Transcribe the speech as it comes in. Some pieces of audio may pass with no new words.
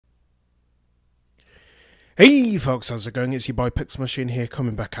Hey folks, how's it going? It's your boy Pixel here,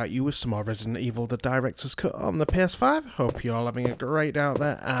 coming back at you with some more Resident Evil the Director's Cut on the PS5. Hope you're all having a great day out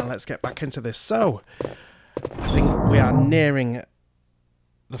there, and let's get back into this. So, I think we are nearing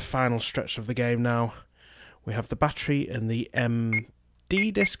the final stretch of the game now. We have the battery and the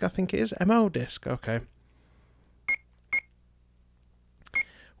MD disc, I think it is. MO disc, okay.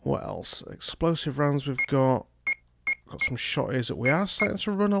 What else? Explosive rounds we've got. Got some shotties. We are starting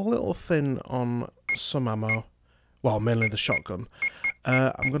to run a little thin on some ammo. Well, mainly the shotgun.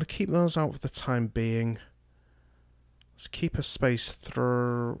 I'm going to keep those out for the time being. Let's keep a space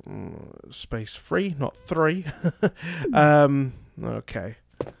free, not 3. Okay.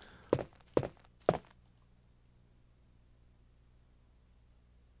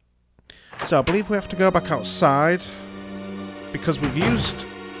 So I believe we have to go back outside because we've used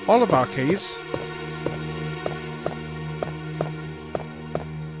all of our keys.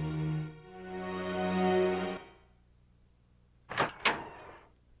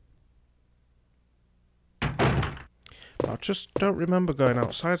 I just don't remember going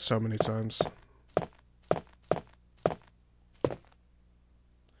outside so many times.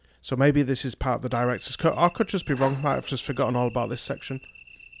 So maybe this is part of the director's cut. I could just be wrong. Might have just forgotten all about this section.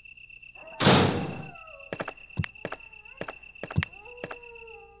 Boom.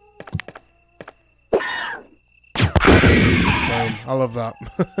 I love that.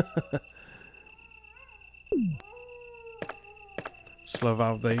 Just love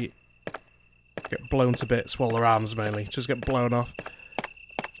how they get blown to bits. Well, their arms mainly just get blown off.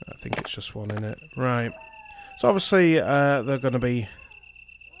 I think it's just one in it. Right. So obviously they're going to be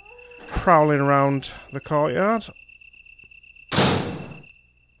prowling around the courtyard. That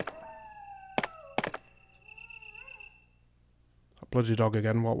bloody dog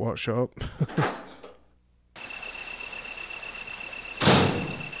again. What? Shut up.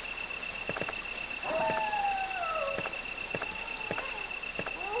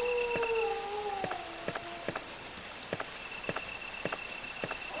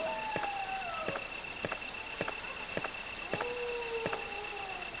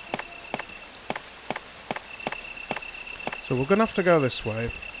 So we're going to have to go this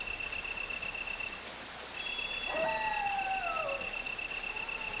way.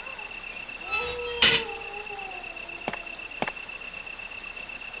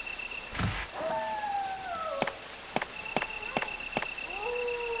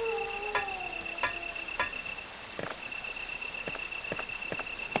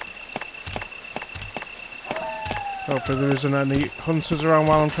 Hopefully there isn't any hunters around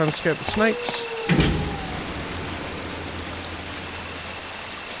while I'm trying to escape the snakes.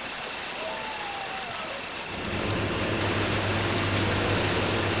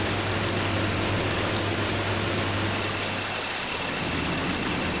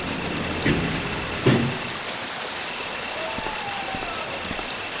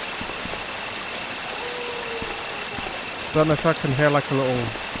 Don't know if I can hear like a little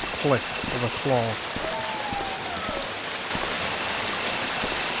click of a claw.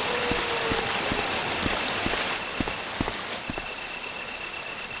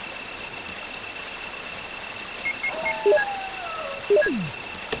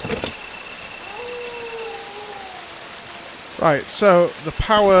 Right, so the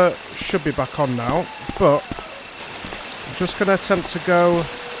power should be back on now, but I'm just going to attempt to go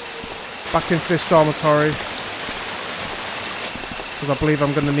back into this dormitory because I believe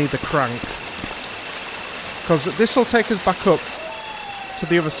I'm going to need the crank. Because this will take us back up to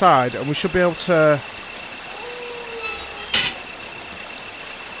the other side and we should be able to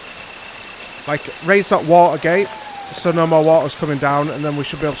like raise that water gate so no more water's coming down, and then we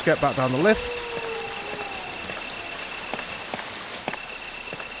should be able to get back down the lift.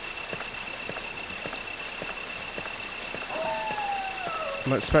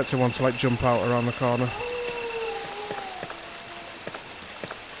 I'm expecting one to like jump out around the corner.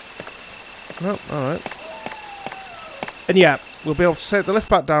 No, alright. And yeah, we'll be able to take the lift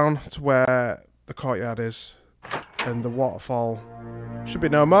back down to where the courtyard is, and the waterfall should be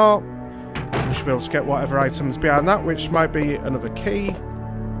no more. We should be able to get whatever items behind that, which might be another key.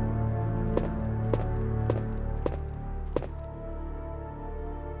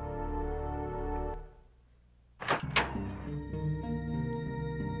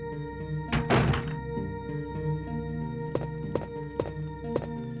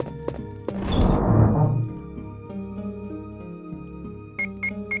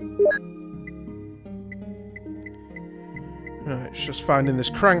 Right, it's just finding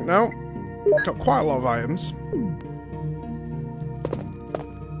this crank now. Got quite a lot of items.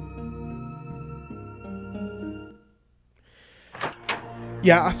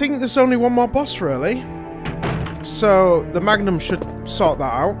 Yeah, I think there's only one more boss, really. So the Magnum should sort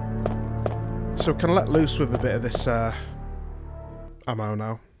that out. So we can let loose with a bit of this ammo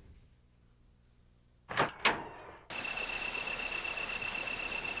now.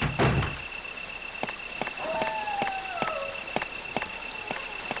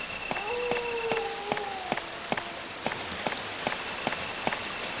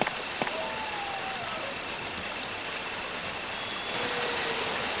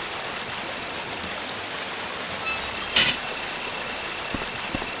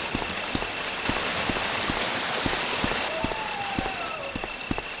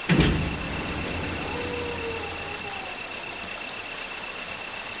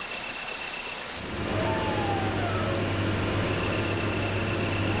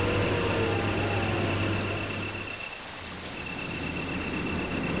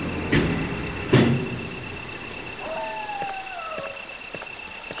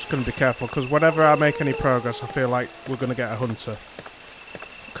 Going to be careful, because whenever I make any progress I feel like we're going to get a hunter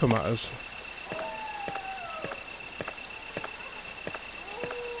come at us.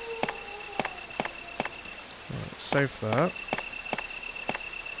 Right, save that.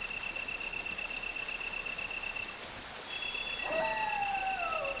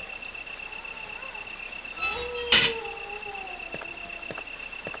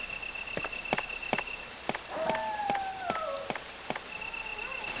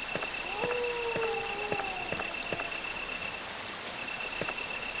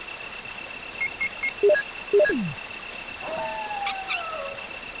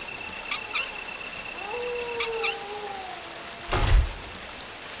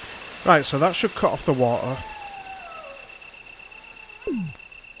 Right, so that should cut off the water.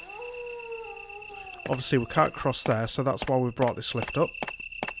 Obviously we can't cross there, so that's why we brought this lift up.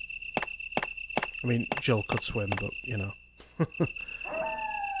 I mean, Jill could swim, but, you know.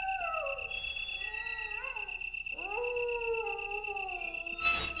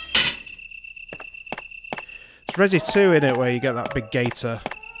 It's Resi 2 in it, where you get that big gator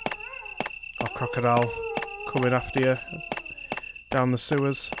or crocodile coming after you down the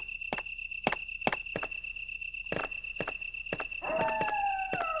sewers.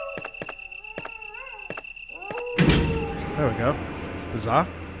 There we go. Bizarre.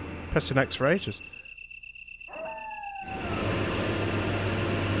 Pressing X for ages.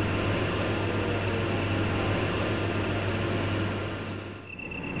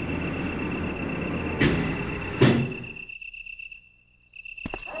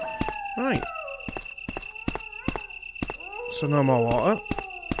 Right. So no more water.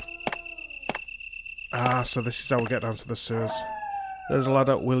 Ah, so this is how we get down to the sewers. There's a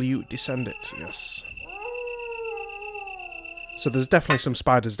ladder. Will you descend it? Yes. So there's definitely some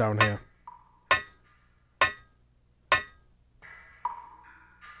spiders down here.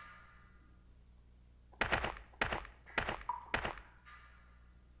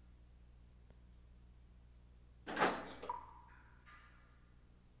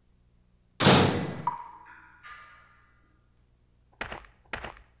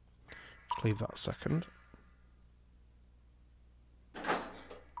 Just leave that a second.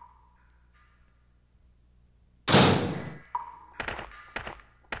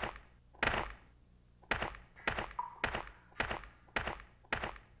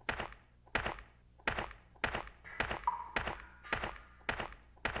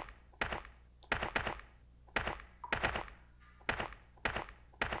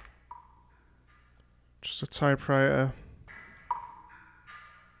 Just a typewriter.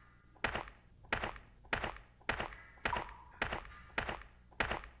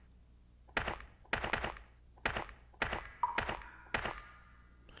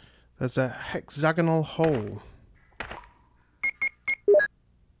 There's a hexagonal hole.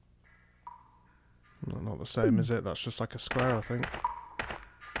 Not the same, is it? That's just like a square, I think.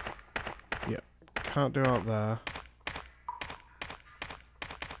 Yep. Can't do out there.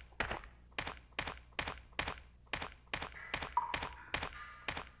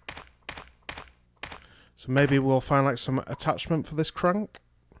 So maybe we'll find like some attachment for this crank.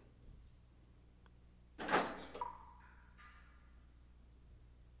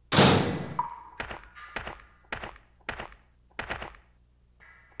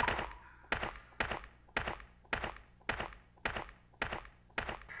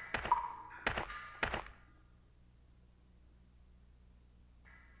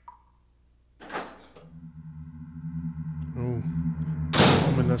 Ooh,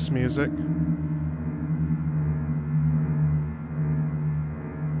 ominous music.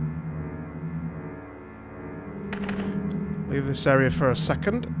 Leave this area for a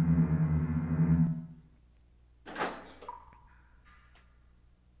second.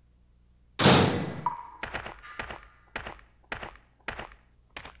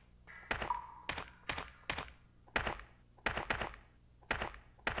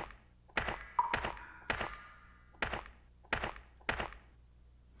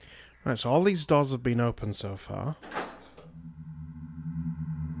 Right, so all these doors have been opened so far.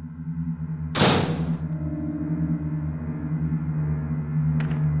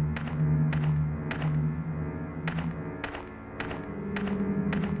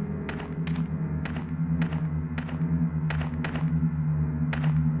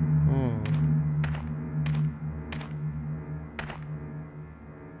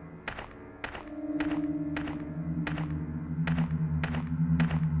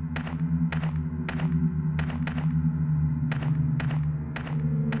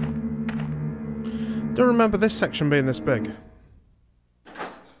 Don't remember this section being this big.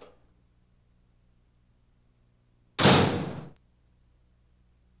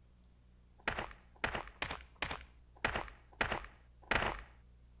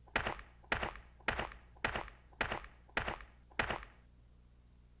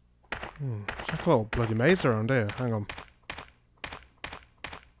 It's like a little bloody maze around here. Hang on.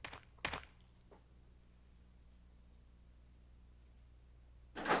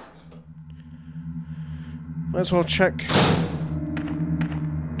 Might as well check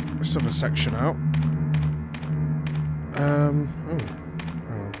this other section out. Hang on.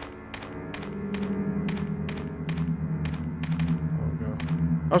 There we go.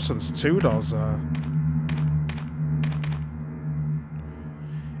 Oh, so there's two doors there.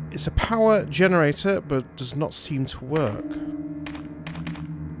 It's a power generator, but does not seem to work.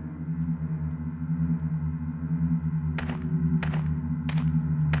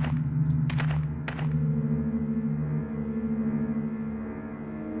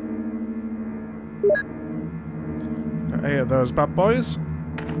 Got 8 of those bad boys.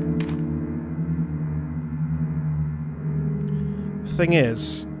 The thing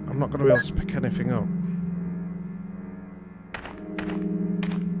is, I'm not going to be able to pick anything up.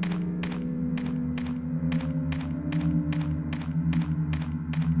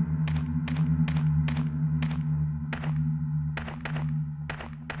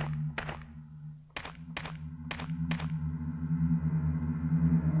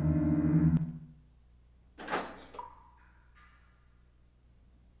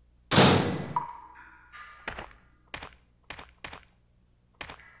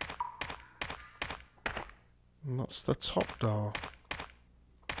 And that's the top door.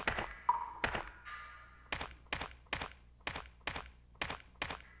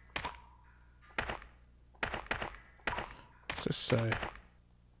 What's this say?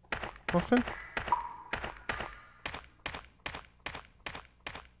 Nothing?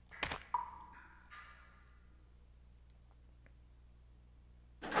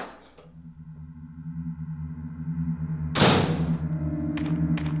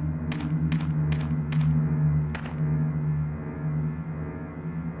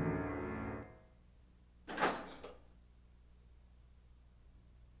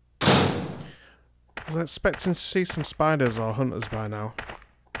 I was expecting to see some spiders or hunters by now.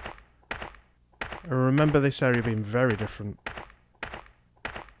 I remember this area being very different.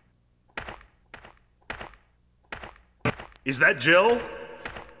 Is that Jill?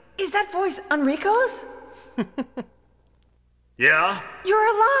 Is that voice Enrico's? Yeah? You're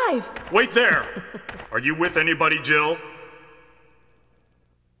alive! Wait there! Are you with anybody, Jill?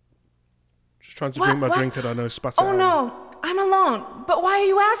 Just trying to drink my drink and I know spat it Oh out. no, I'm alone. But why are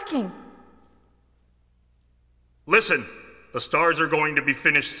you asking? Listen, the stars are going to be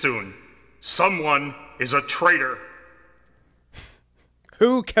finished soon. Someone is a traitor.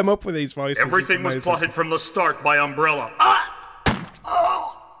 Who came up with these voices? Everything was plotted from the start by Umbrella. Ah!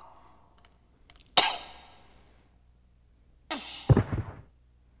 Oh!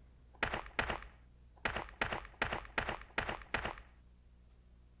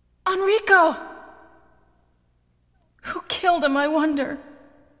 Enrico! Who killed him, I wonder?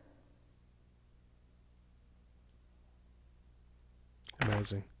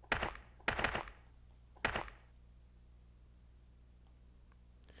 Amazing.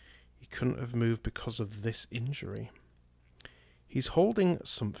 He couldn't have moved because of this injury. He's holding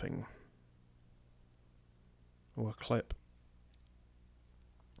something. Oh, a clip.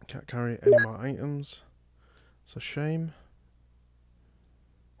 Can't carry any more items. It's a shame.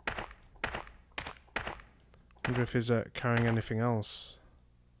 Wonder if he's carrying anything else.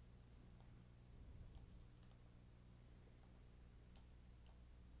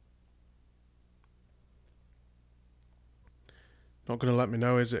 Not going to let me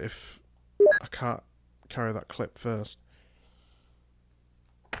know, is it, if I can't carry that clip first?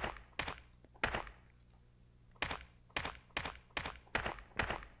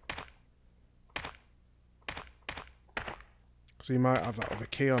 Because he might have that other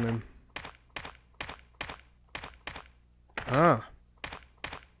key on him.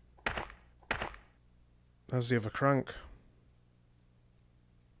 There's the other crank.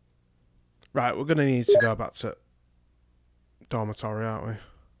 Right, we're going to need to go back to dormitory, aren't we?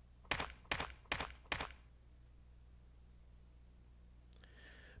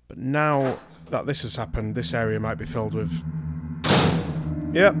 But now that this has happened, this area might be filled with...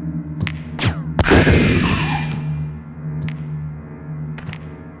 Yep.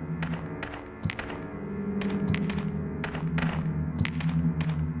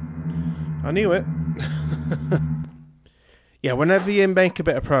 I knew it. Yeah, whenever you make a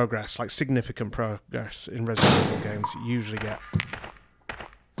bit of progress, like significant progress in Resident Evil games, you usually get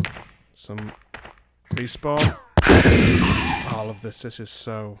some respawn. All of this is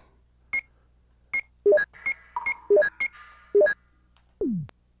so...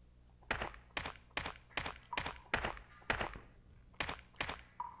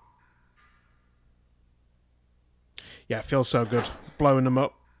 Yeah, it feels so good. Blowing them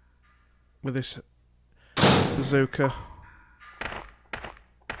up with this bazooka.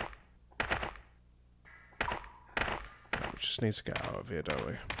 We just need to get out of here, don't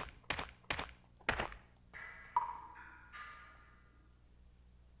we?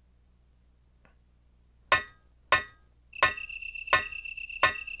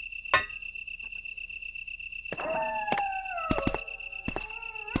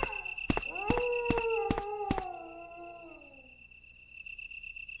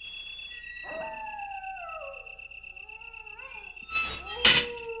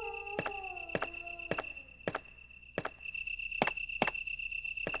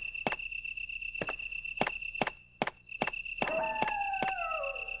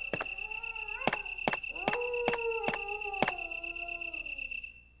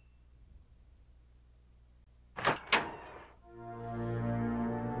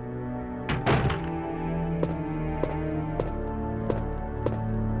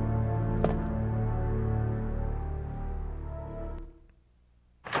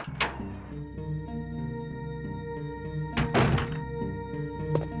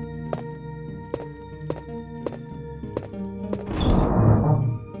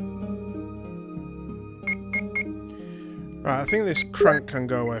 Right, I think this crank can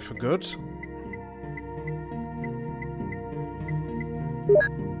go away for good.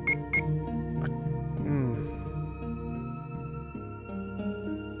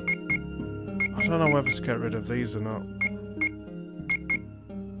 I don't know whether to get rid of these or not.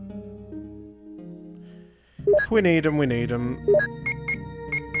 If we need them, we need them.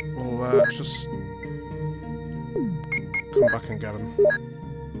 We'll just come back and get them.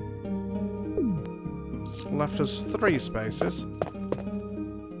 Left us 3 spaces.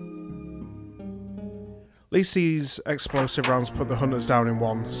 At least these explosive rounds put the hunters down in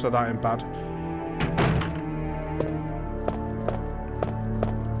 1, so that ain't bad.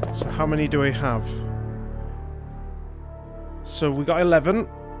 So how many do we have? So we got 11.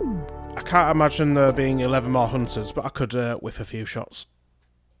 I can't imagine there being 11 more hunters, but I could whiff a few shots.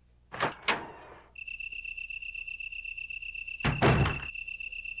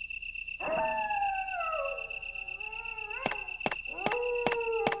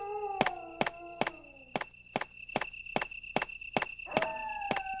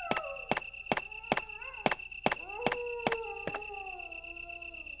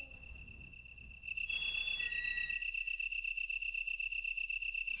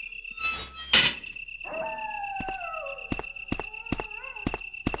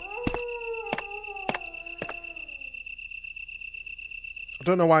 I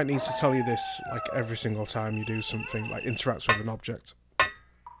don't know why it needs to tell you this, like, every single time you do something, like, interacts with an object.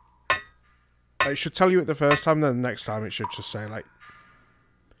 It should tell you it the first time, then the next time it should just say, like,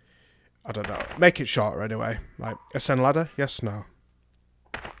 I don't know, make it shorter anyway. Like, ascend ladder? Yes, no.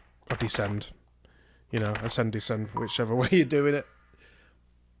 Or descend. You know, ascend, descend, whichever way you're doing it.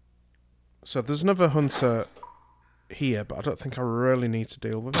 So there's another hunter here, but I don't think I really need to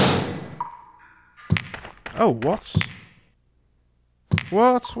deal with it. Oh, what?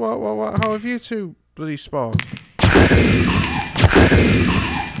 What? What? How have you two bloody spawned?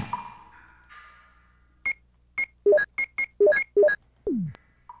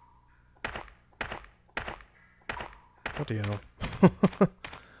 Bloody hell.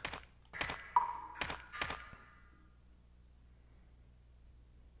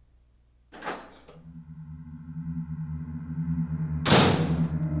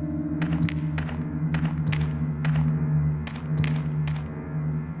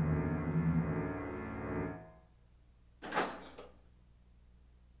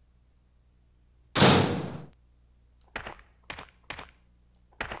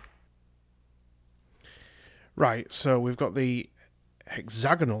 Right, so we've got the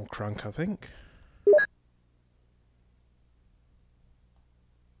hexagonal crank, I think.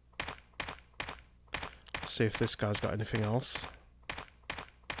 See if this guy's got anything else.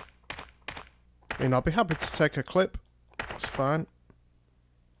 I mean, I'll be happy to take a clip. That's fine.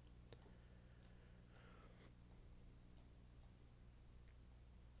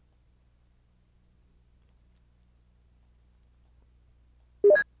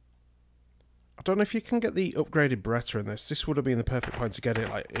 I don't know if you can get the upgraded Beretta in this. This would have been the perfect point to get it,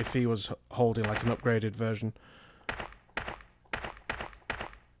 like if he was holding like an upgraded version.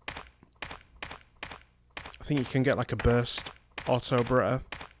 I think you can get like a burst auto Beretta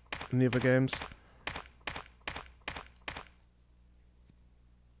in the other games.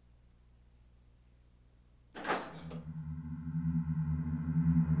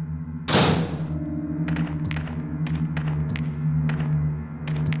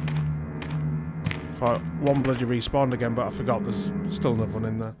 One bloody respawned again, but I forgot there's still another one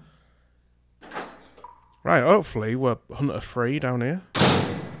in there. Right, hopefully we're hunter free down here.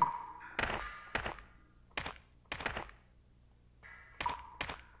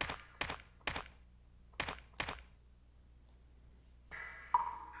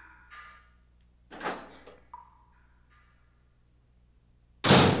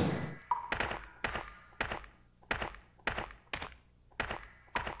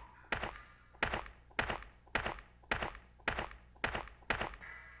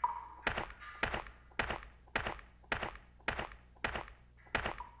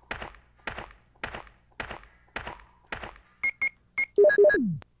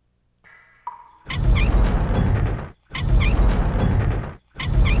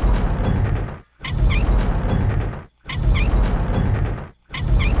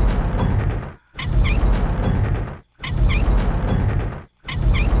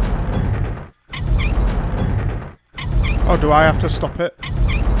 Oh, do I have to stop it?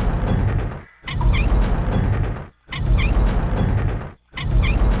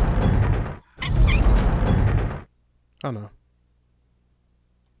 Oh no.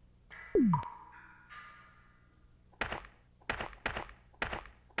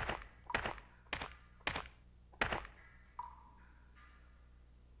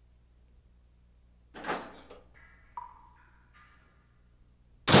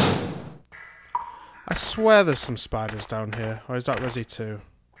 I swear there's some spiders down here. Or is that Resi 2?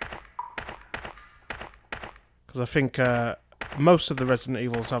 Because I think most of the Resident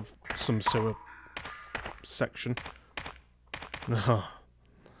Evils have some sewer section. No.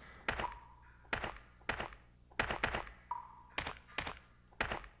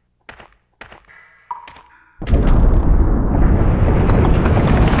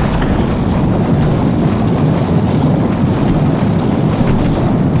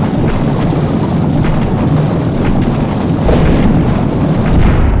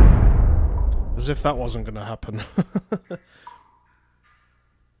 As if that wasn't going to happen.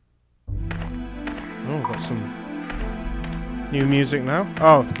 Oh, got some new music now.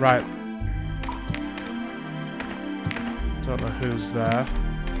 Oh, right. Don't know who's there.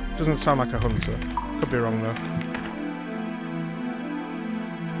 Doesn't sound like a hunter. Could be wrong though.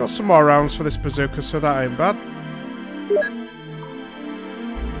 Got some more rounds for this bazooka, so that ain't bad.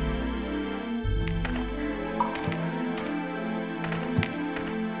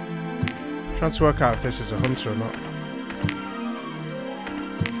 Trying to work out if this is a hunter or not.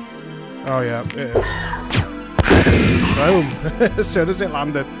 Oh yeah, it is. Boom! As soon as it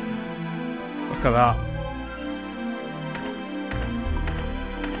landed. Look at that.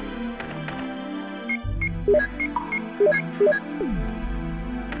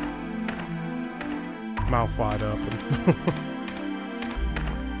 Mouth wide open.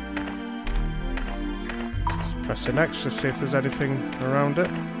 Just pressing X to see if there's anything around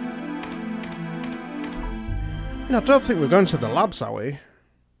it. I don't think we're going to the labs, are we?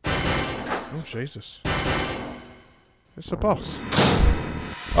 Oh, Jesus. It's a boss.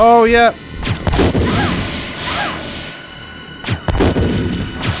 Oh, yeah.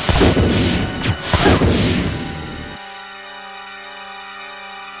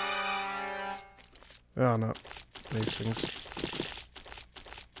 Oh, no. These things.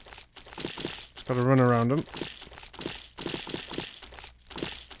 Just gotta run around them.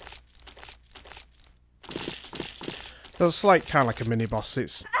 It's like kind of like a mini boss.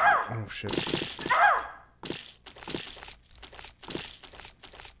 It's oh shit.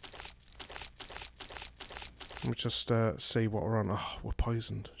 Let me just see what we're on. Oh, we're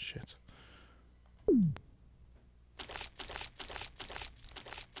poisoned. Shit.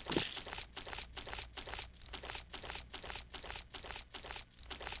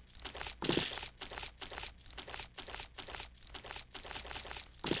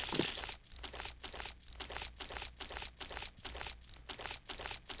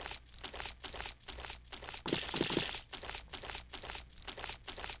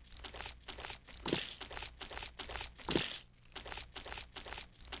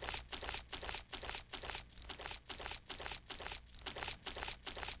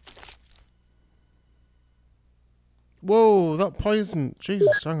 Whoa, that poison.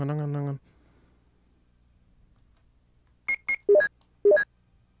 Jesus, hang on.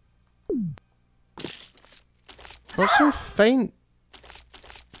 What's some faint...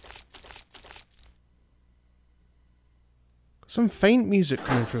 Some faint music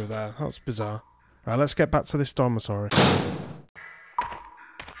coming through there. That's bizarre. Right, let's get back to this dormitory.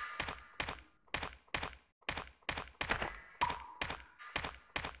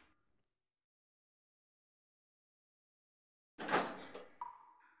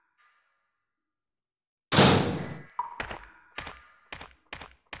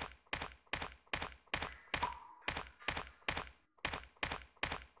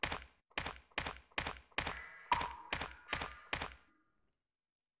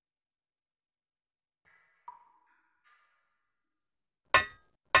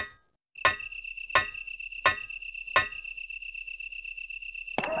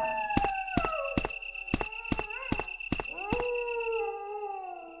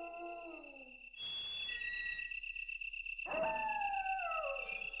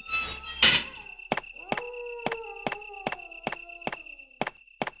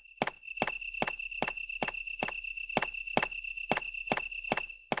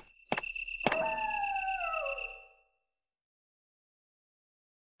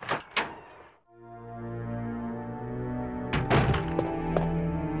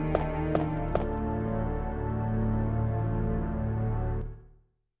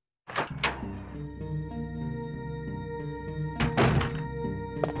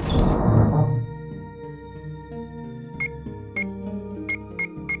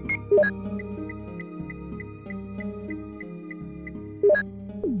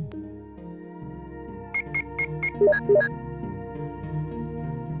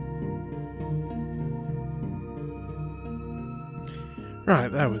 Right,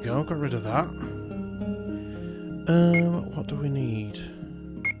 there we go. Got rid of that. What do we need?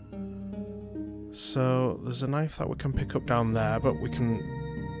 So, there's a knife that we can pick up down there, but we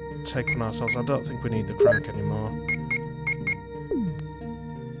can take one ourselves. I don't think we need the crank anymore.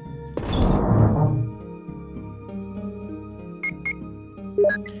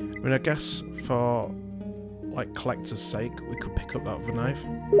 I mean, I guess for, like, collector's sake, we could pick up that other knife.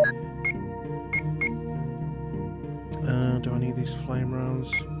 Do I need these flame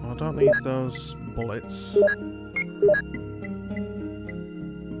rounds? Oh, I don't need those bullets.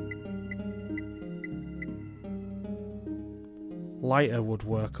 Lighter would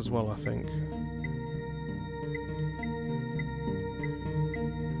work as well, I think.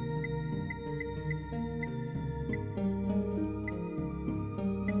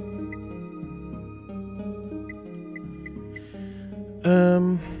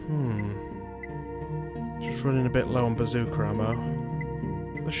 Just running a bit low on bazooka ammo.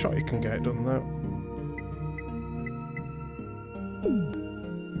 The shot you can get, doesn't that?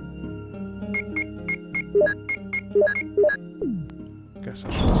 Guess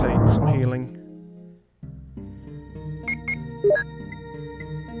I should take some healing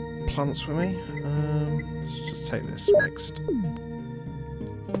plants with me. Let's just take this mixed.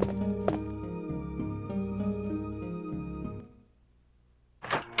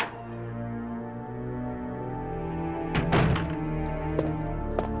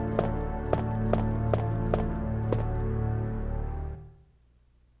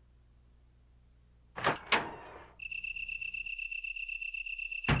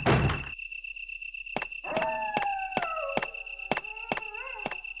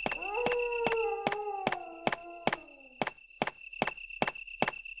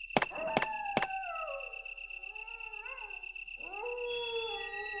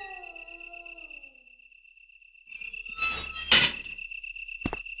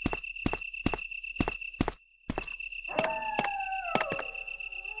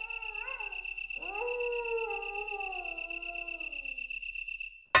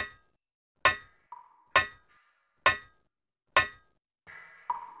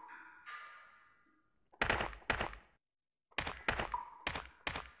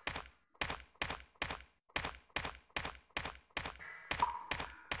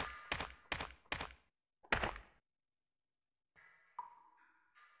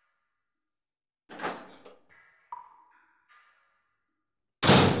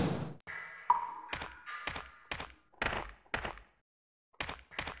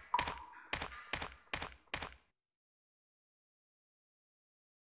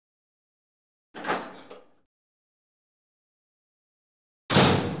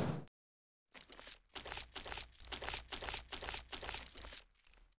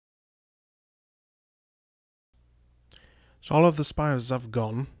 So all of the spiders have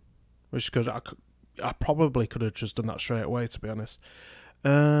gone, which is good. I probably could have just done that straight away, to be honest.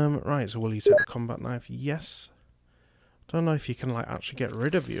 Right, so will you take the combat knife? Yes. Don't know if you can like actually get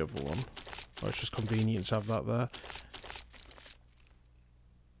rid of the other one, or it's just convenient to have that there.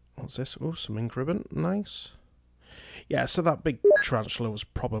 What's this? Oh, some ink ribbon. Nice. Yeah, so that big tarantula was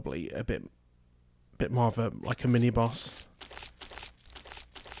probably a bit more of a like a mini boss.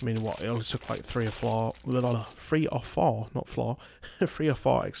 I mean, what? It only took like 3 or 4, not floor, 3 or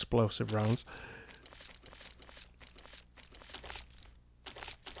 4 explosive rounds.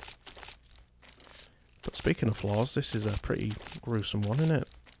 But speaking of floors, this is a pretty gruesome one, isn't it?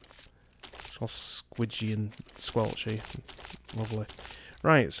 It's all squidgy and squelchy. Lovely.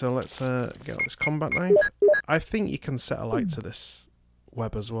 Right, so let's get out this combat knife. I think you can set a light to this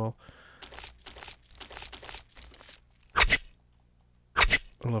web as well.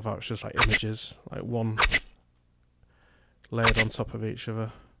 I love how it's just like images, like one layered on top of each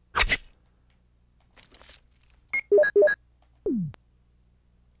other.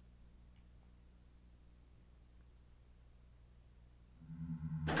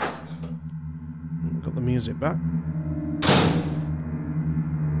 Got the music back.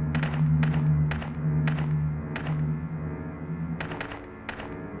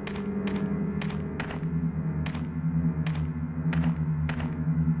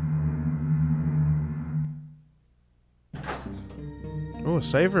 Oh, a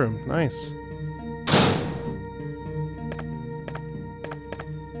save room. Nice.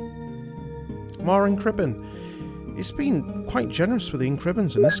 More ink ribbon. It's been quite generous with the ink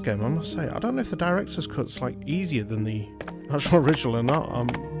ribbons in this game, I must say. I don't know if the director's cut's like easier than the actual original or not. I'm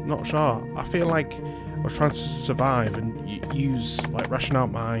not sure. I feel like I was trying to survive and use, like, ration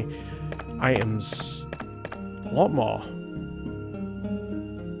out my items a lot more.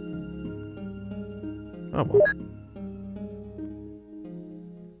 Oh well.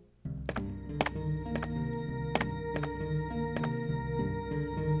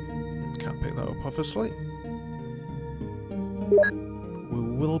 Obviously. We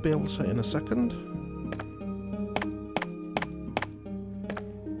will be able to in a second.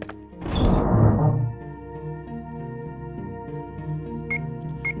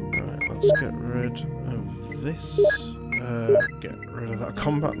 Alright, let's get rid of this. Get rid of that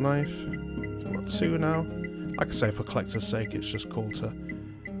combat knife. So we've got 2 now. Like I say, for collector's sake, it's just cool to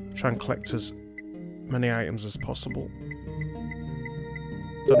try and collect as many items as possible.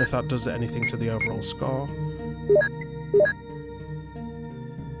 Don't know if that does anything to the overall score.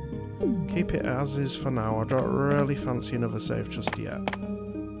 Keep it as is for now. I don't really fancy another save just yet.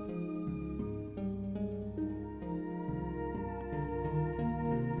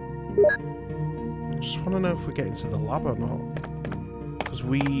 Just want to know if we're getting to the lab or not. Because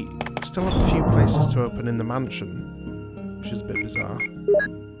we still have a few places to open in the mansion, which is a bit bizarre.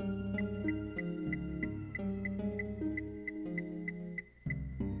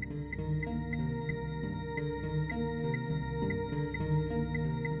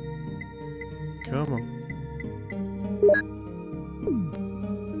 Come on.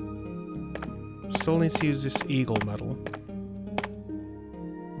 Still need to use this eagle medal.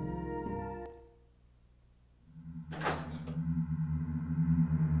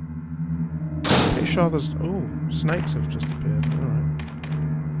 Pretty sure there's... Oh, snakes have just appeared. Alright.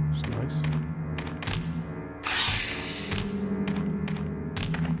 That's nice.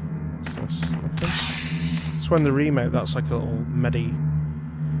 What's this? Nothing? It's when the remake, that's like a little medi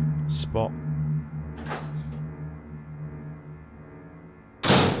spot.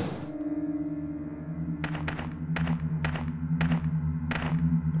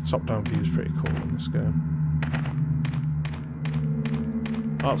 Top-down view is pretty cool in this game.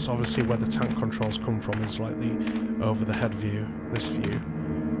 That's obviously where the tank controls come from, is like the over-the-head view, this view.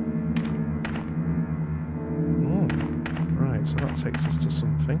 Ooh, right, so that takes us to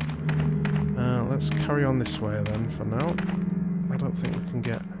something. Let's carry on this way then for now. I don't think we can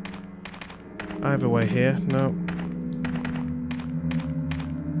get either way here, no.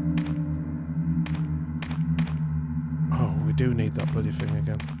 Oh, we do need that bloody thing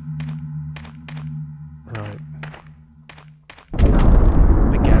again. Right.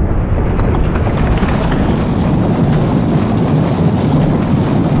 Again.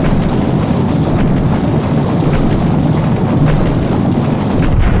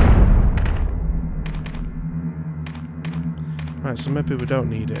 Right, so maybe we don't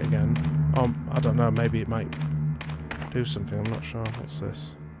need it again. I don't know, maybe it might do something, I'm not sure. What's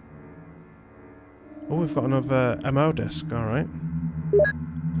this? Oh, we've got another MO disc, alright.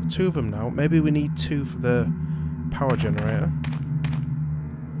 2 of them now. Maybe we need 2 for the power generator.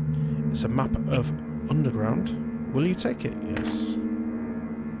 It's a map of underground. Will you take it? Yes.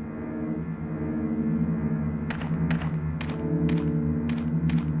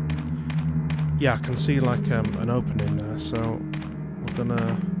 Yeah, I can see like an opening there, so we're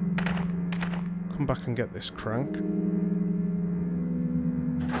gonna come back and get this crank.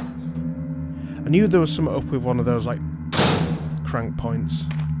 I knew there was something up with one of those like crank points.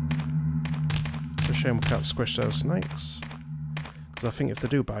 It's a shame we can't squish those snakes, because I think if they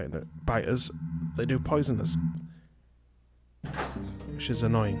do bite us, they do poison us, which is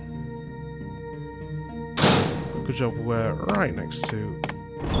annoying. But good job we're right next to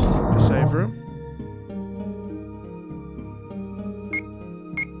the save room.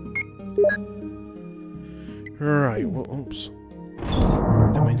 Right, well, oops.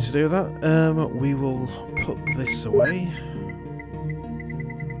 Didn't mean to do that. We will put this away.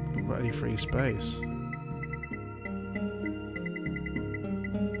 Haven't got any free space.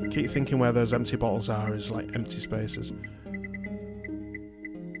 Keep thinking where those empty bottles are is like empty spaces.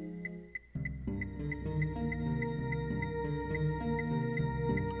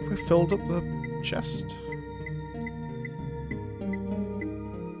 Have we filled up the chest?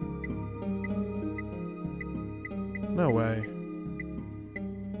 No way.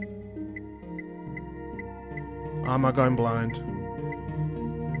 Am I going blind?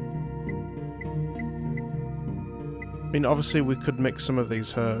 I mean, obviously we could mix some of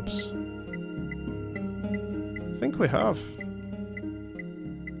these herbs. I think we have.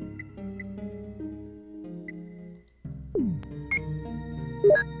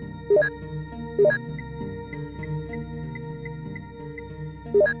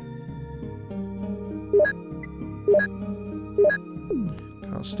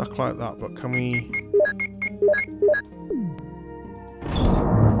 Can't stack like that, but can we...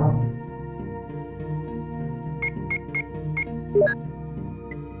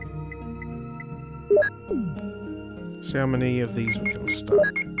 See how many of these we can stack.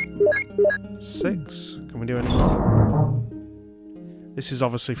 6? Can we do any more? This is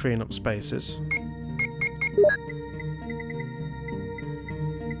obviously freeing up spaces.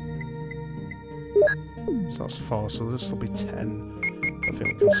 So that's 4, so this will be 10. I don't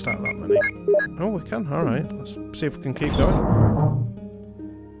think we can stack that many. Oh, we can, alright. Let's see if we can keep going.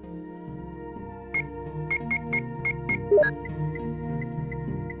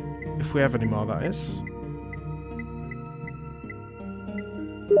 If we have any more, that is.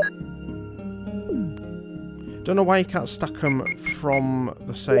 Don't know why you can't stack them from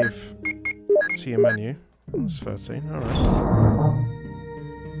the save to your menu. Oh, that's 13, alright.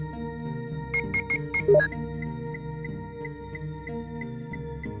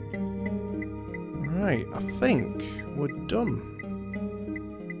 Right, I think we're done.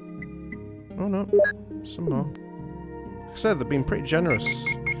 Oh no, some more. Like I said, they've been pretty generous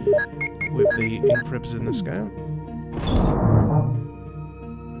with the ink ribs in this game.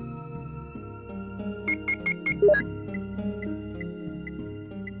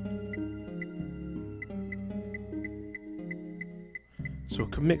 So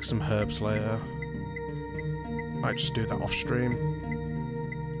we can mix some herbs later. Might just do that off stream.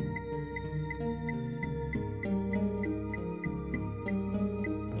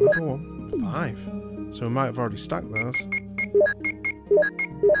 Level 1, 5. So we might have already stacked those.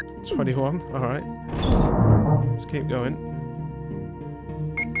 21, alright. Let's keep going.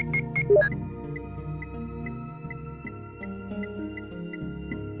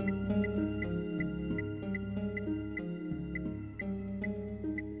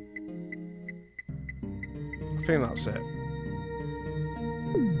 I think that's it.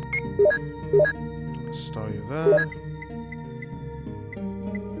 Let's store you there.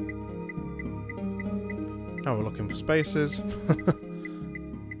 Now we're looking for spaces.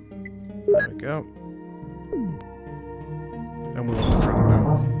 There we go. And we want the crank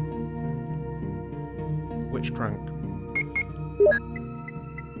now. Which crank?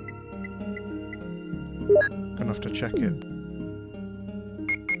 Gonna have to check it.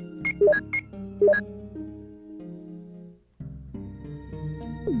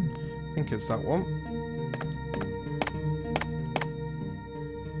 I think it's that one.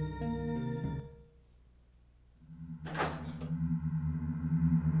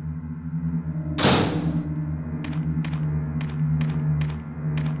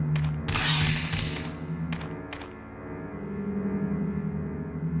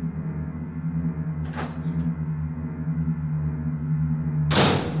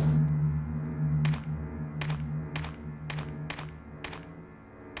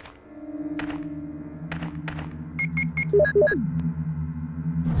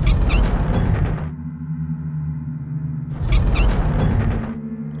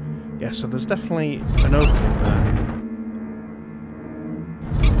 Yeah, so there's definitely an opening there.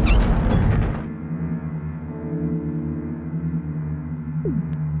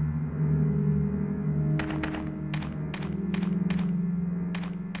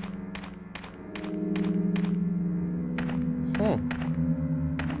 Oh.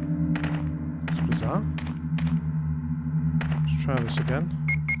 It's bizarre. Let's try this again.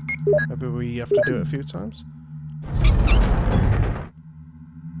 Maybe we have to do it a few times.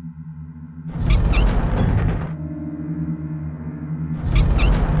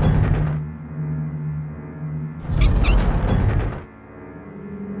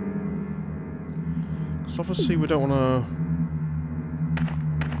 Because obviously we don't want to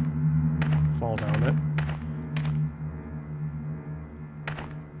fall down it.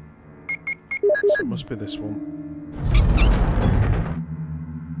 So it must be this one.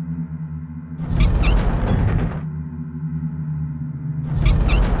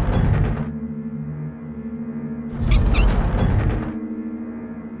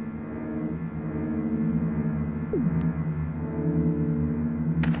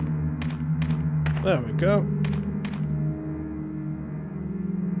 There we go.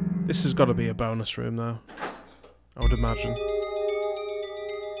 This has got to be a bonus room though, I would imagine.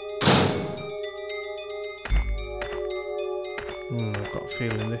 I've got a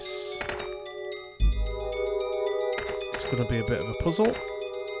feeling this is going to be a bit of a puzzle.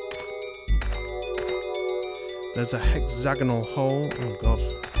 There's a hexagonal hole. Oh god.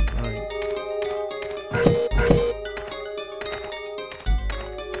 Right.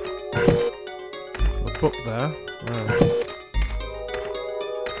 A book there. Right.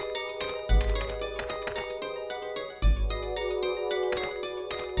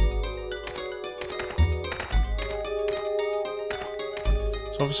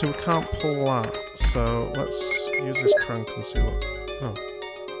 Obviously we can't pull that, so let's use this crank and see what... Oh.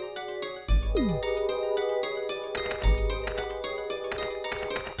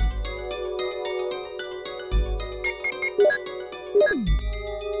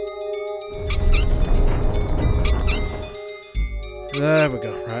 There we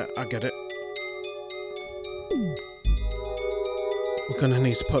go, right, I get it. We're gonna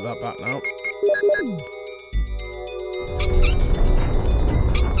need to put that back now.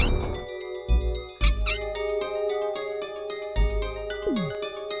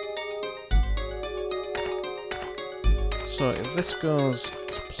 So if this goes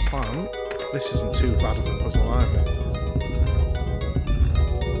to plan, this isn't too bad of a puzzle either.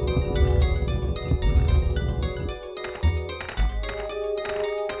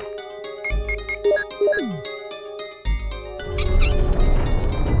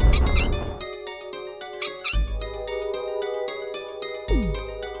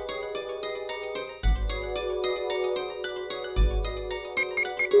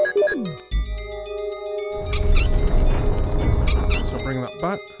 Bring that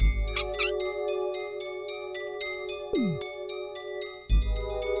back.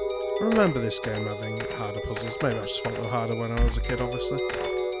 I remember this game having harder puzzles. Maybe I just thought they were harder when I was a kid, obviously.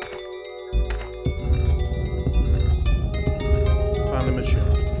 Finally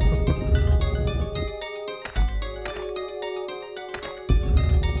matured.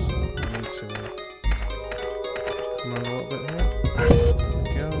 So I need to come around a little bit here. There we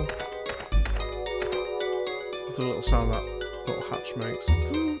go. With a little sound that little hatch makes.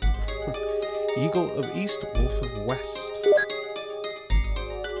 Eagle of East, Wolf of West.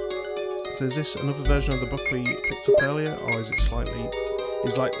 So is this another version of the book we picked up earlier, or is it slightly...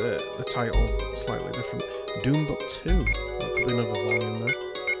 is like the title slightly different? Doom Book 2. That could be another volume there.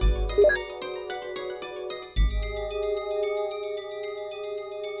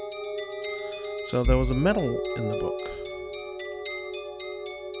 So there was a medal in the book.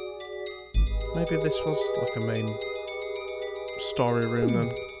 Maybe this was like a main story room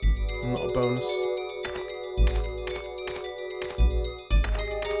then, not a bonus.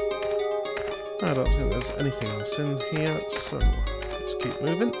 I don't think there's anything else in here, so let's keep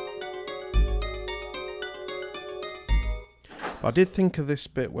moving. But I did think of this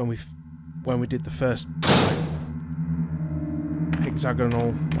bit when we did the first like,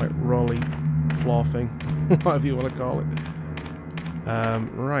 hexagonal, like rolly floor thing, whatever you want to call it.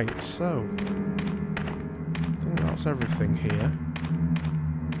 Right, so I think that's everything here.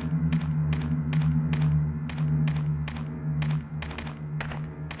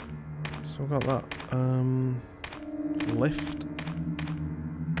 So I've got that lift.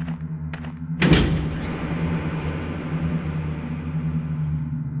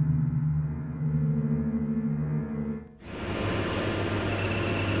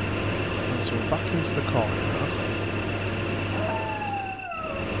 And so we're back into the courtyard.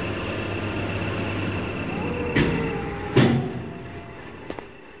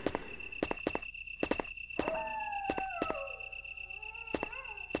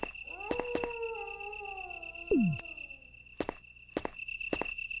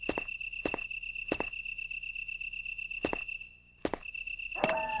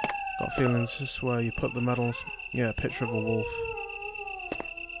 Got a feeling this is where you put the medals. Yeah, picture of a wolf.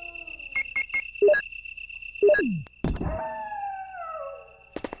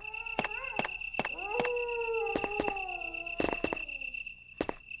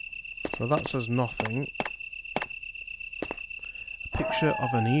 So that says nothing. A picture of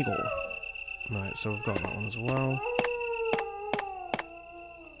an eagle. Right, so we've got that one as well.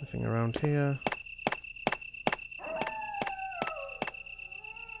 Anything around here?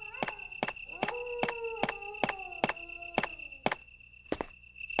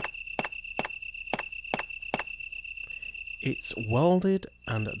 It's welded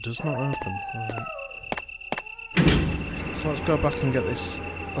and it does not open. Right. So let's go back and get this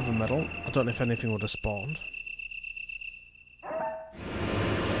other medal. I don't know if anything would have spawned.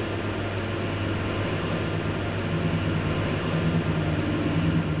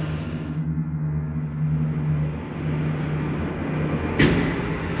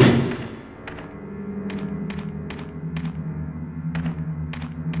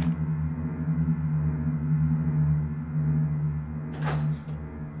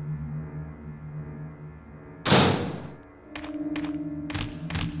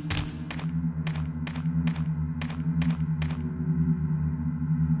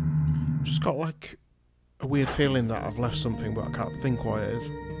 Got like a weird feeling that I've left something, but I can't think what it is.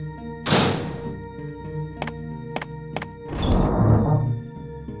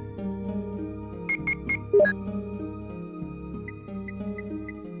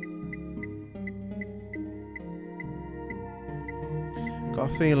 Got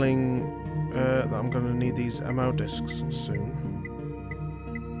a feeling that I'm going to need these MO discs soon,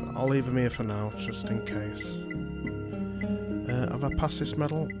 but I'll leave them here for now, just in case. Have I passed this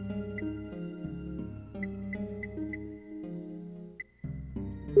medal?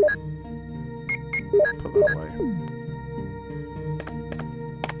 Put that away.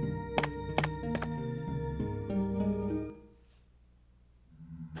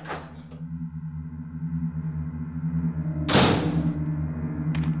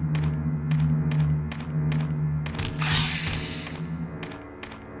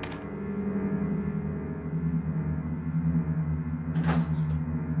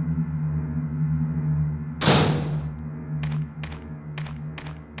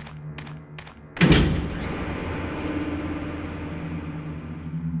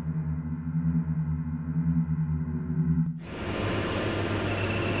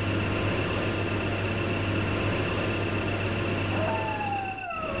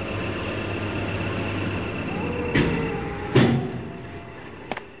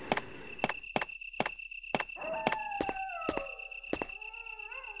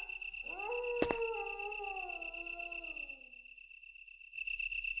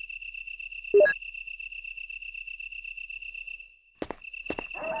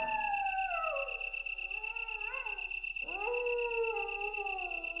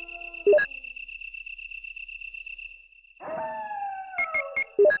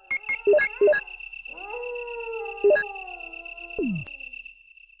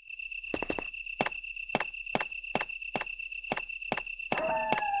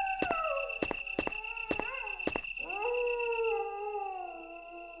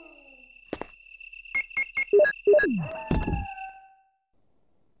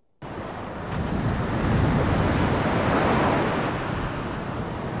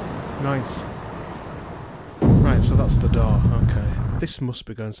 Nice. Right, so that's the door. Okay. This must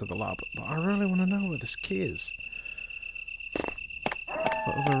be going to the lab, but I really want to know where this key is.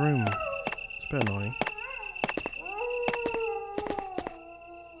 That other room. It's a bit annoying.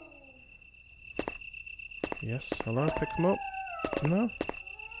 Yes, hello, pick them up. No?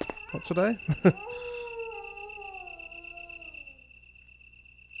 Not today?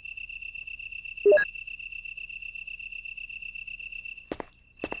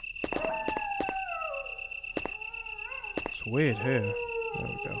 It's weird here. There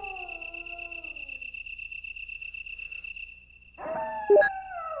we go.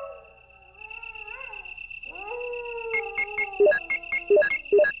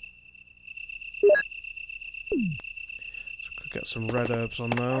 Get some red herbs on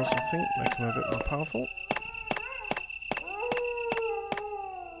those, I think, make them a bit more powerful.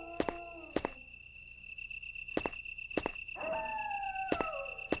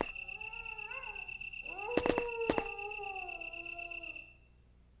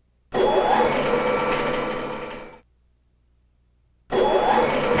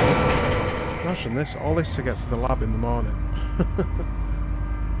 Imagine this, all this to get to the lab in the morning.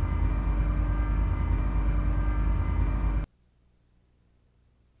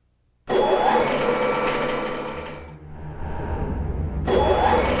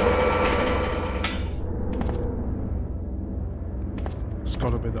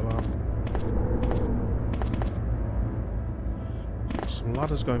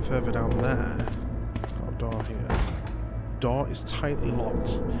 ladder's going further down there. Got a door here. The door is tightly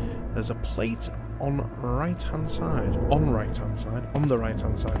locked. There's a plate on right-hand side. On the right-hand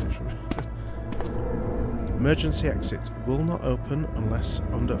side, it should be. Emergency exit will not open unless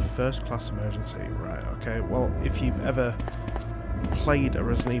under first-class emergency. Right, okay. Well, if you've ever played a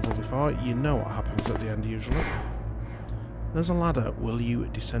Resident Evil before, you know what happens at the end usually. There's a ladder. Will you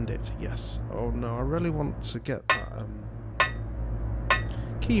descend it? Yes. Oh no, I really want to get that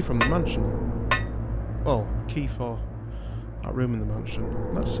key from the mansion. Well, key for that room in the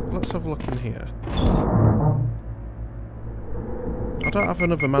mansion. Let's have a look in here. I don't have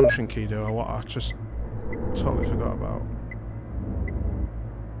another mansion key, do I? What I just totally forgot about.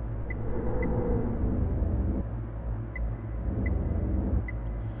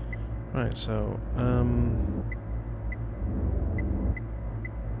 Right, so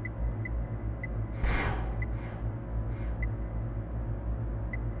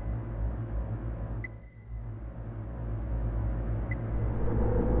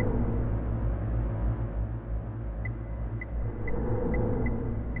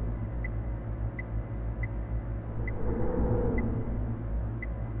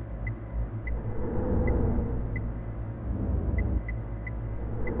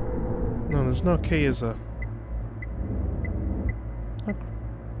no, there's no key, is there?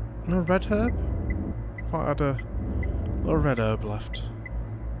 No red herb? I thought I had a little red herb left.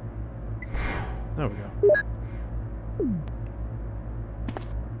 There we go.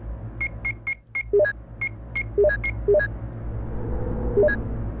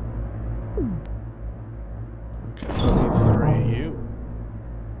 Okay, I need 3 of you.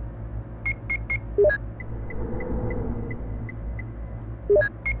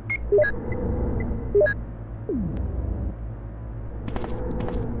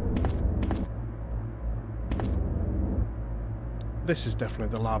 This is definitely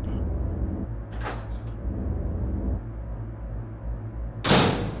the lab.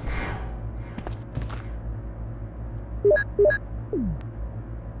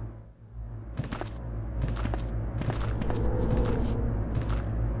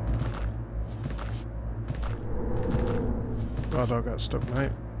 Oh, don't get stuck,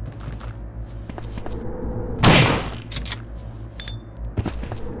 mate.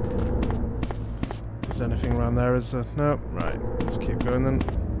 Is there anything around there? Is there? No. Right. Let's keep going then.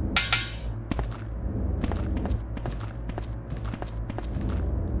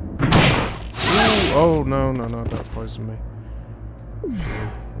 Ooh, oh no, no, no! Don't poison me. Phew.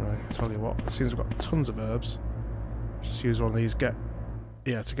 Right. I tell you what. It seems we've got tons of herbs. Just use one of these. To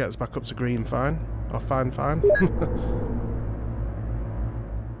get us back up to green. Fine. Or fine.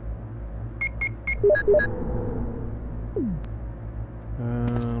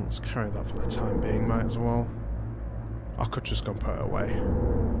 Let's carry that for the time being, might as well. I could just go and put it away.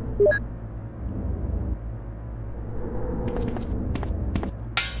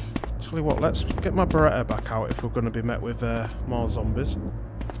 Tell you what, let's get my Beretta back out if we're going to be met with more zombies.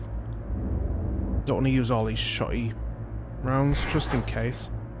 Don't want to use all these shotty rounds, just in case.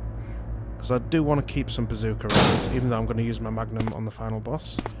 Because I do want to keep some bazooka rounds, even though I'm going to use my Magnum on the final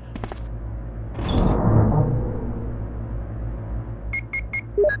boss.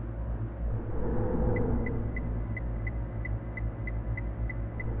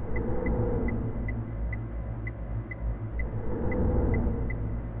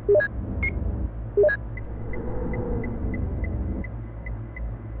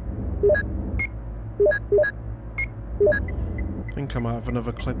 I think I might have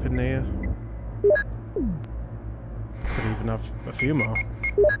another clip in here. Could even have a few more.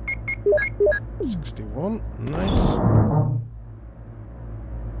 61, nice.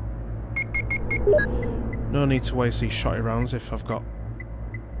 No need to waste these shotty rounds if I've got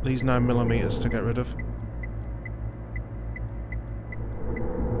these 9mm to get rid of.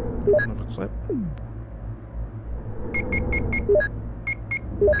 Another clip.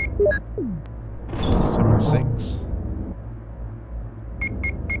 .76.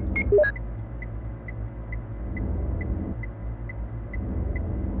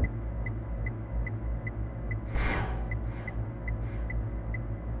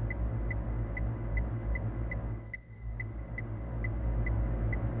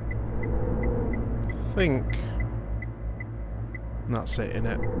 I think that's it,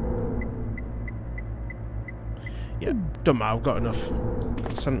 innit? Yeah, don't matter, I've got enough.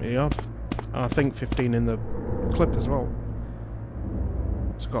 70 odd. And I think 15 in the clip as well.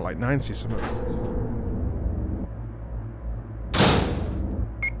 So I've got like 90 something.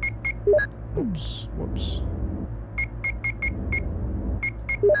 Oops, whoops.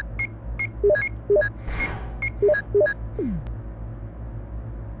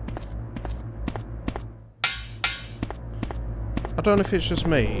 I don't know if it's just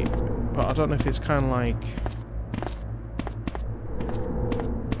me, but I don't know if it's kind of like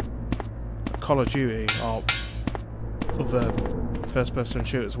Call of Duty or other first-person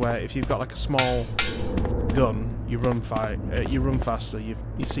shooters, where if you've got like a small gun, you run faster, you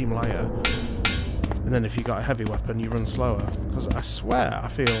seem lighter, and then if you've got a heavy weapon, you run slower. Because I swear, I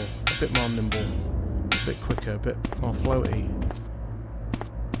feel a bit more nimble, a bit quicker, a bit more floaty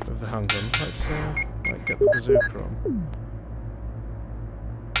with the handgun. Let's like get the bazooka on.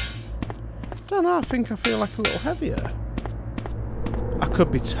 I don't know, I think I feel like a little heavier. I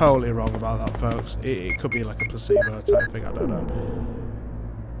could be totally wrong about that, folks. It could be like a placebo type thing, I don't know.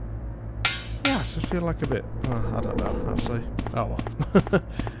 Yeah, I just feel like a bit... I don't know, actually. Oh well.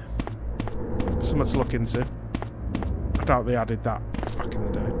 Something to look into. I doubt they added that back in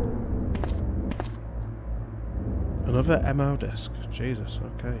the day. Another MO disc. Jesus,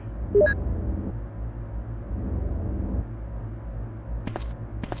 okay.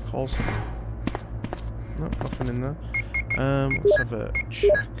 Call someone. Nope, nothing in there. Let's have a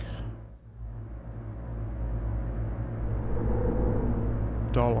check.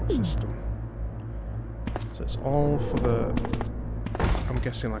 Door lock system. So it's all for the... I'm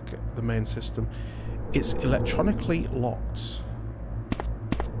guessing like the main system. It's electronically locked.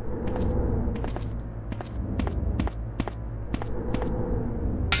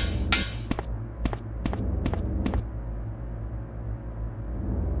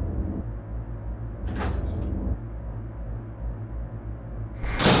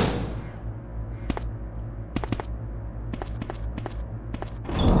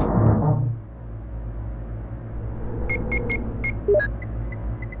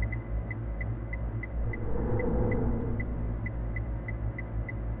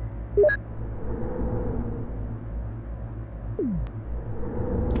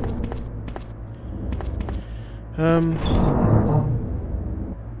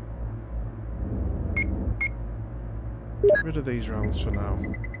 Get rid of these rounds for now.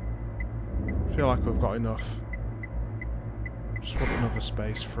 I feel like we've got enough. Just want another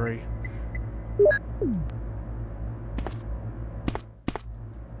space free.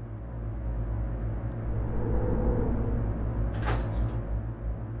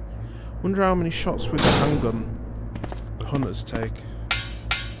 Wonder how many shots with the handgun the hunters take.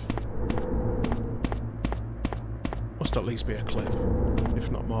 Must at least be a clip,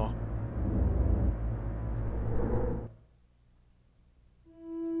 if not more.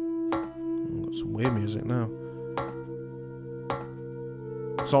 Got some weird music now.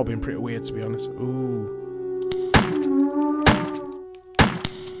 It's all been pretty weird, to be honest. Ooh.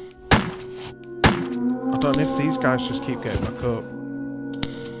 I don't know if these guys just keep getting back up.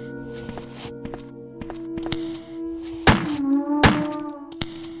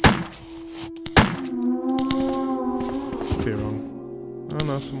 Could be wrong. Oh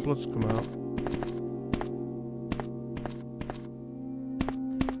no, some blood's come out.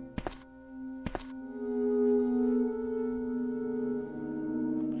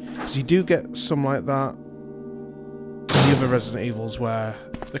 Because you do get some like that in the other Resident Evils where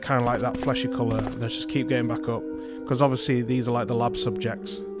they're kind of like that fleshy colour and they just keep getting back up. Because obviously these are like the lab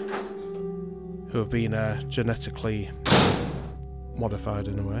subjects who have been genetically modified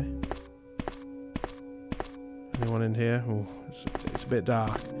in a way. Anyone in here? Oh, it's a bit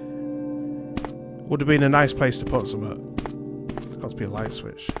dark. Would have been a nice place to put some. There's got to be a light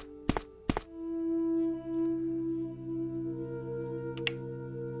switch.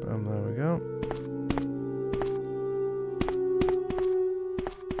 There we go.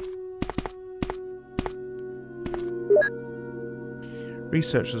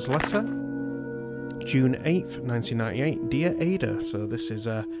 Researcher's letter, June 8th, 1998. Dear Ada. So this is,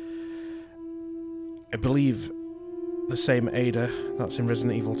 I believe, the same Ada that's in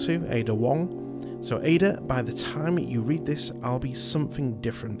Resident Evil 2, Ada Wong. So Ada, by the time you read this, I'll be something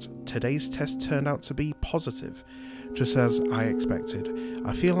different. Today's test turned out to be positive, just as I expected.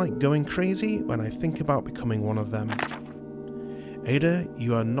 I feel like going crazy when I think about becoming one of them. Ada,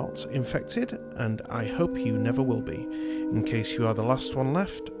 you are not infected, and I hope you never will be. In case you are the last one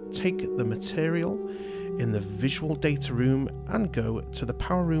left, take the material in the visual data room and go to the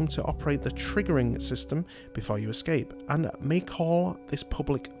power room to operate the triggering system before you escape, and make all this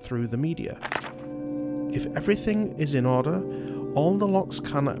public through the media. If everything is in order, all the locks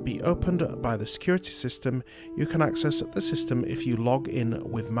can be opened by the security system. You can access the system if you log in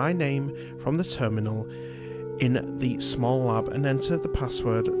with my name from the terminal in the small lab and enter the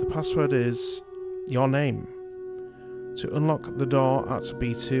password. The password is your name. To unlock the door at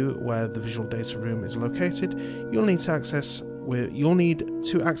B2 where the visual data room is located, you'll need to access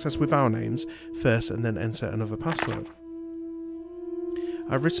with our names first and then enter another password.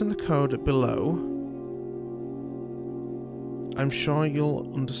 I've written the code below. I'm sure you'll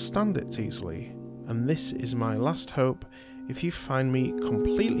understand it easily. And this is my last hope. If you find me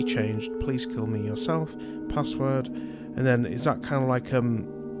completely changed, please kill me yourself. Password. And then is that kind of like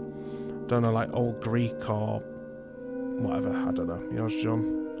don't know, like old Greek or whatever, I don't know. Yours,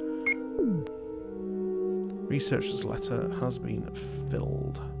 John. Researcher's letter has been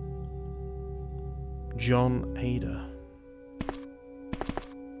filled. John Ada.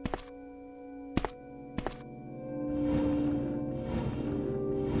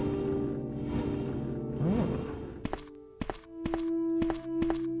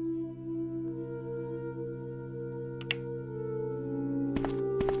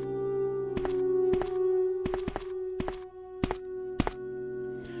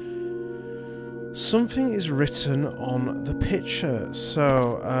 Something is written on the picture.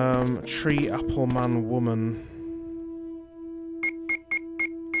 So, tree, apple, man, woman.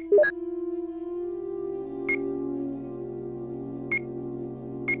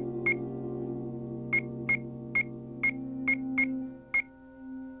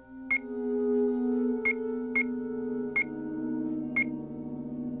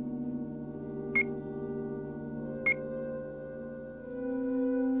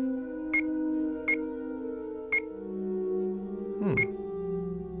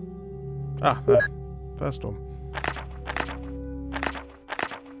 Ah, there. First one.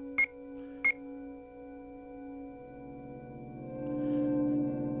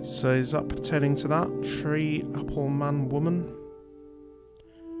 So is that pertaining to that? Tree, apple, man, woman?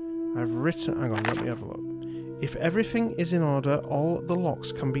 I've written... Hang on, let me have a look. If everything is in order, all the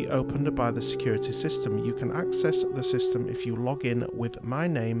locks can be opened by the security system. You can access the system if you log in with my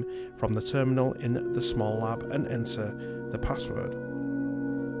name from the terminal in the small lab and enter the password.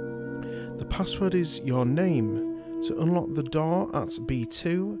 The password is your name. To unlock the door at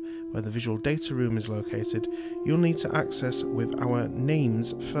B2, where the visual data room is located, you'll need to access with our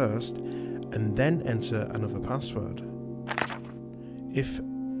names first and then enter another password. If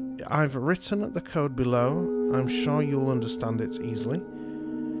I've written the code below, I'm sure you'll understand it easily.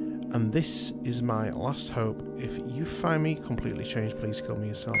 And this is my last hope. If you find me completely changed, please kill me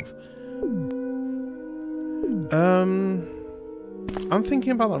yourself. I'm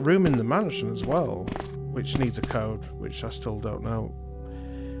thinking about that room in the mansion as well, which needs a code, which I still don't know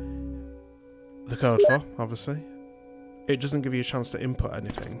the code for, obviously. It doesn't give you a chance to input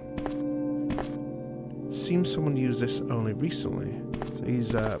anything. Seems someone used this only recently. So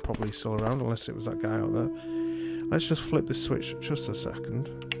he's probably still around, unless it was that guy out there. Let's just flip this switch just a second.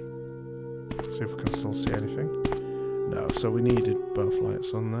 See if we can still see anything. No, so we needed both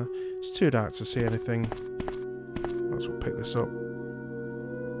lights on there. It's too dark to see anything. Might as well pick this up.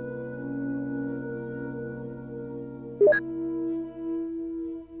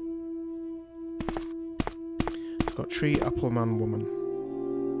 It's got tree, apple, man, woman.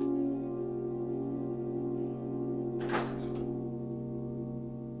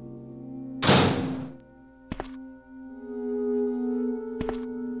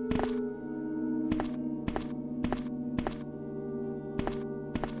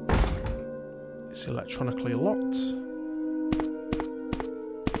 It's electronically locked.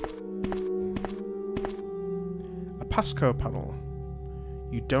 A passcode panel.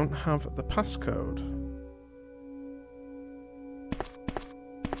 You don't have the passcode.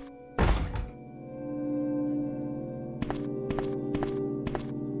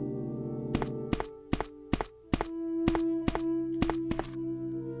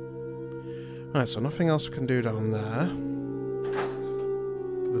 Right, so nothing else we can do down there.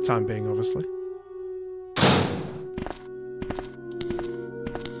 For the time being, obviously.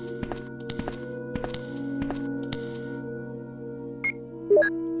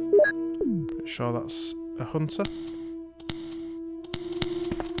 Pretty sure that's a hunter.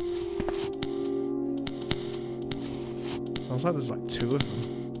 Sounds like there's like two of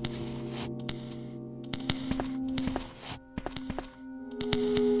them.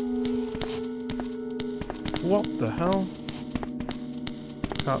 What the hell?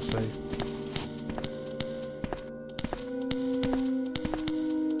 Can't see.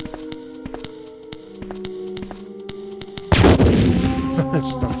 I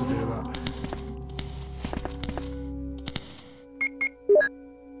just have to do that.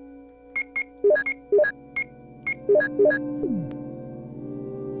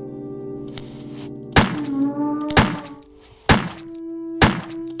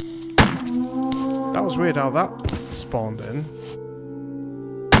 That was weird how that spawned in.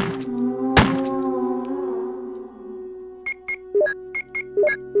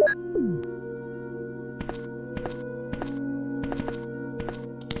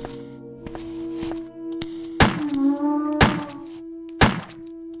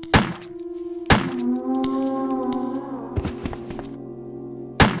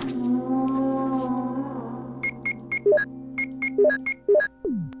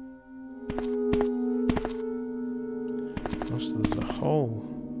 So there's a hole.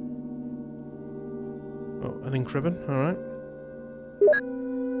 Oh, an ink ribbon, alright.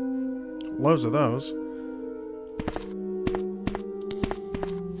 Loads of those.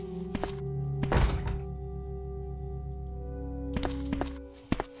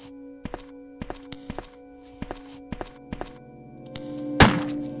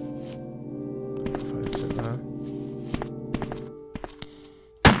 If I sit there.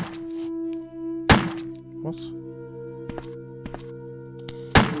 What?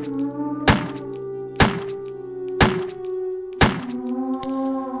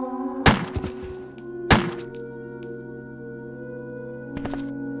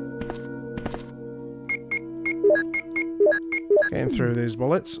 Getting through these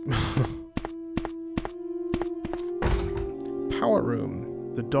bullets. Power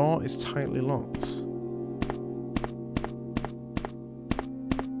room. The door is tightly locked.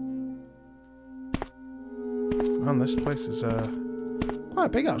 Man, this place is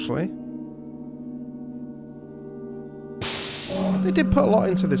quite big actually. They did put a lot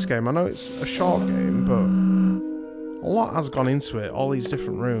into this game. I know it's a short game, but a lot has gone into it. All these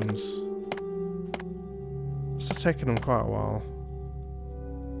different rooms. This has taken them quite a while.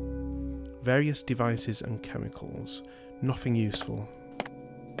 Various devices and chemicals. Nothing useful.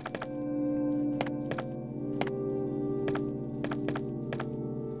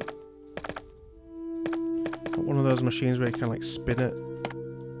 Got one of those machines where you can like spin it.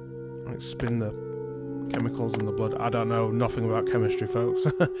 Like spin the chemicals in the blood. I don't know nothing about chemistry, folks.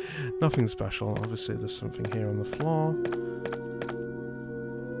 Nothing special. Obviously there's something here on the floor.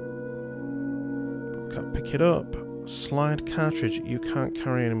 Can't pick it up. Slide cartridge. You can't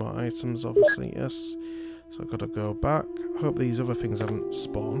carry any more items, obviously. Yes. So I've got to go back. Hope these other things haven't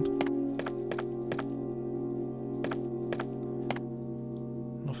spawned.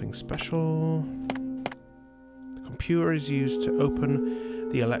 Nothing special. The computer is used to open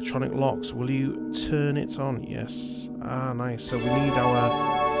the electronic locks. Will you turn it on? Yes. Ah, nice. So we need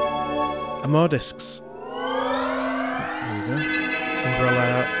our ammo discs. There we go.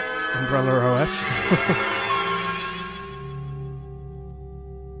 Umbrella OS.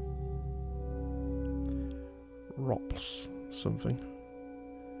 ROPS something.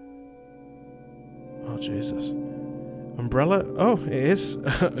 Oh Jesus. Umbrella. Oh, it is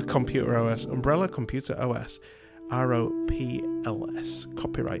a computer OS. Umbrella Computer OS. ROPLS.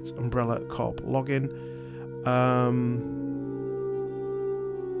 Copyright. Umbrella Corp. Login.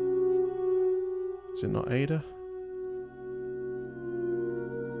 Is it not Ada?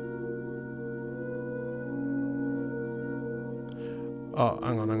 Oh,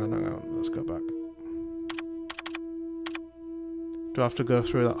 hang on. Let's go back. Do I have to go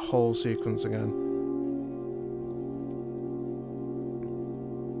through that whole sequence again?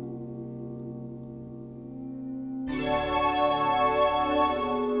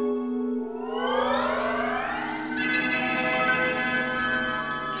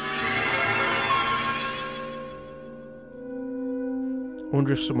 I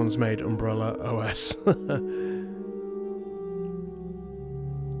wonder if someone's made Umbrella OS.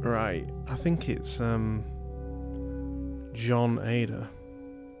 Right, I think it's John Ada.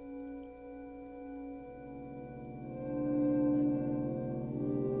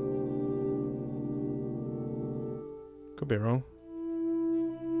 Could be wrong.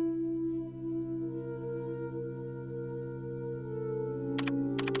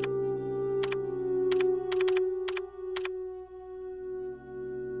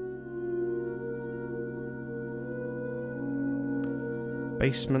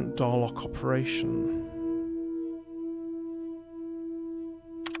 Basement door lock operation.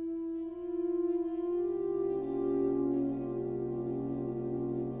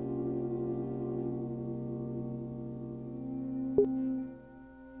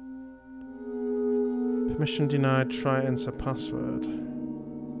 Permission denied. Try enter password.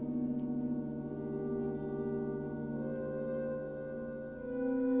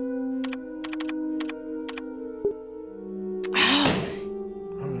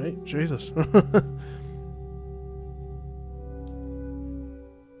 Alright, Jesus.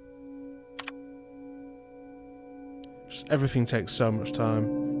 Just everything takes so much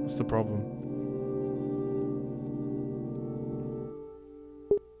time. That's the problem.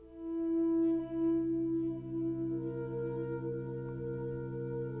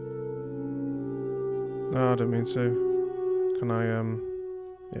 Oh, I didn't mean to. Can I,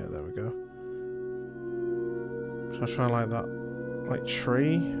 yeah, there we go. Should I try like that? Like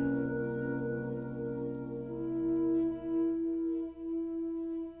tree?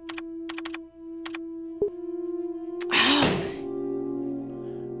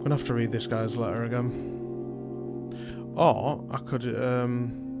 gonna have to read this guy's letter again. Or I could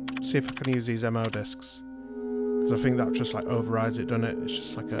see if I can use these MO discs. Because I think that just like overrides it, doesn't it? It's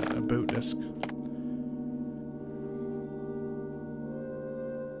just like a boot disc.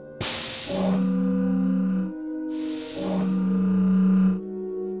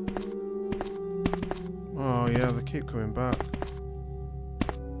 Oh yeah, they keep coming back.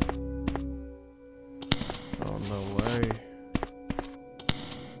 Oh no way.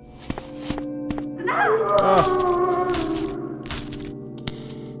 Oh.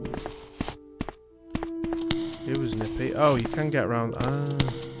 It was nippy. Oh, you can get around. Ah,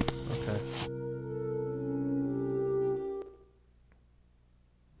 okay.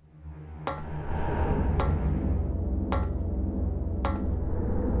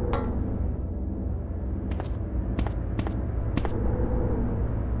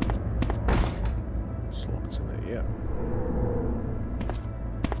 It's locked in it, yeah.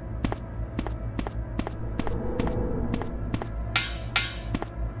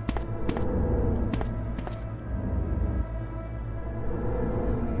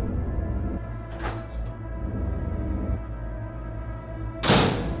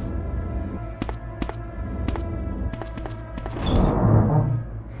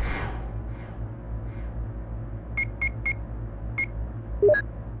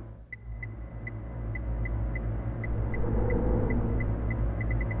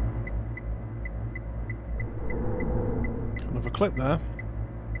 Another clip there.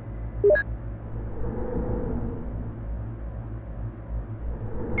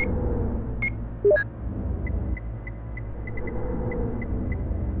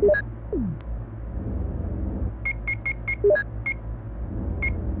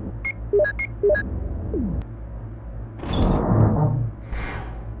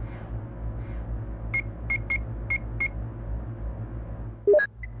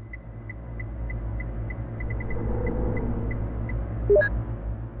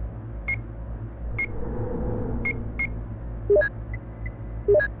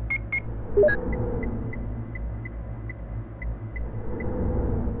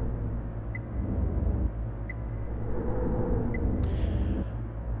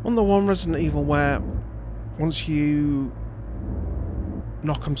 On the one Resident Evil where once you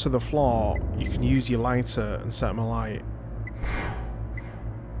knock them to the floor, you can use your lighter and set them alight.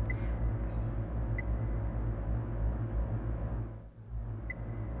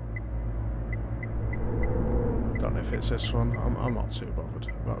 Don't know if it's this one. I'm not too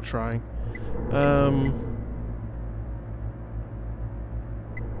bothered about trying.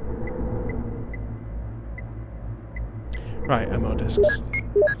 Right, MO discs.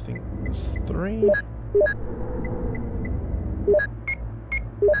 I think there's 3. I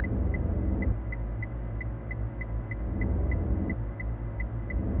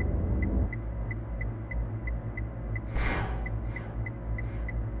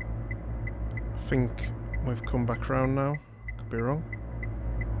think we've come back around now. Could be wrong.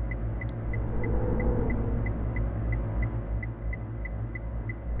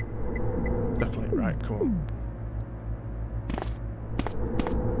 Definitely right, come on.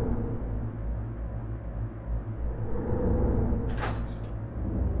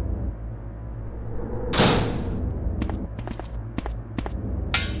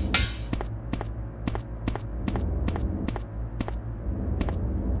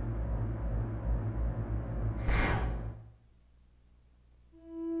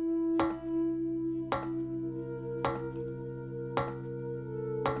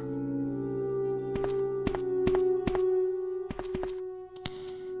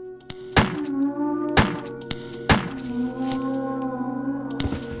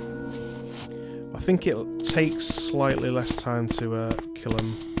 I think it takes slightly less time to kill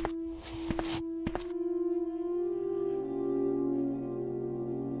him.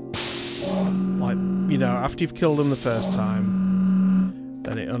 Like, you know, after you've killed him the first time,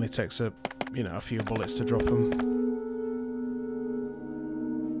 then it only takes a few bullets to drop him.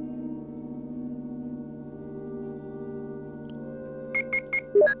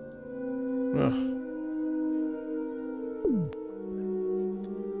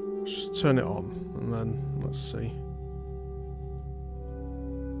 Let's just turn it on. And then, let's see.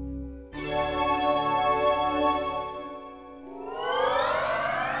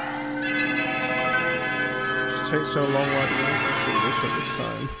 It takes so long, why do we need to see this at the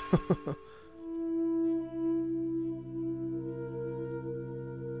time?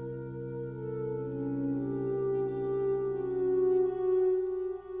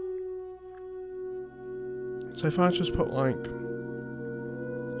 So if I just put like,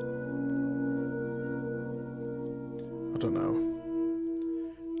 I don't know,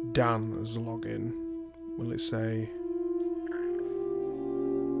 Dan as a login. Will it say?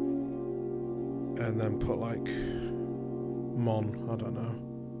 And then put like Mon, I don't know.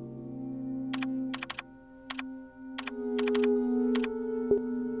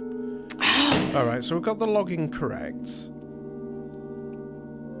 Alright, so we've got the login correct.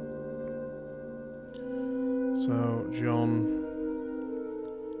 So, John.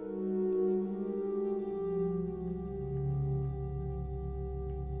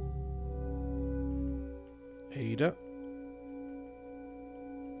 Ada.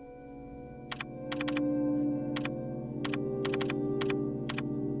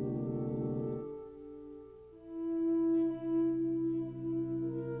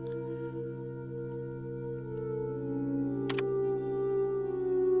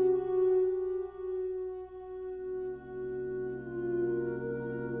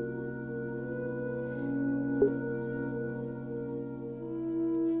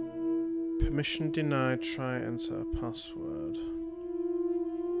 Permission denied, try enter a password.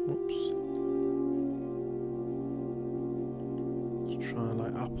 Oops. Let's try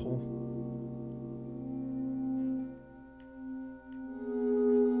like Apple.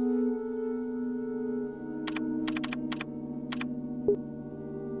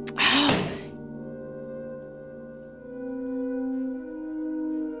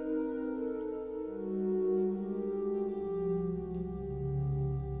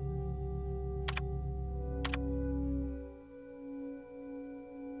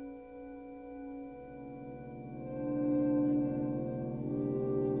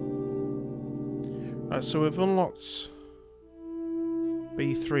 Right, so we've unlocked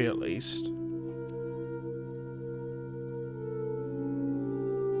B3 at least.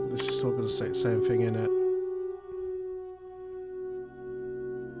 This is still going to say the same thing in it.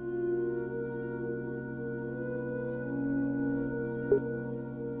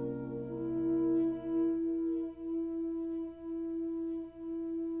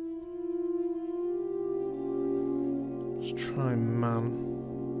 Let's try man.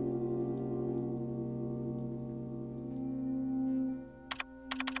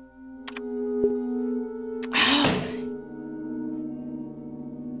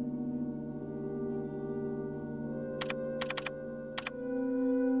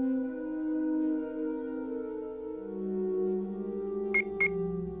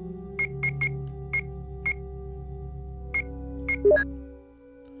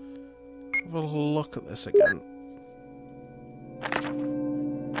 Have a look at this again.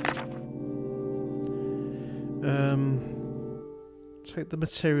 Take the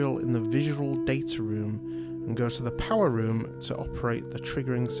material in the visual data room and go to the power room to operate the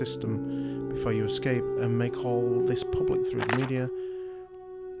triggering system before you escape and make all this public through the media.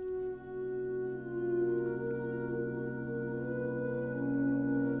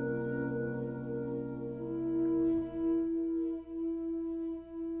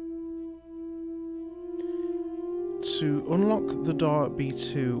 To unlock the door at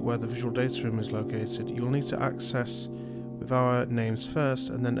B2 where the visual data room is located, you'll need to access with our names first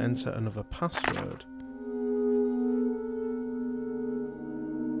and then enter another password.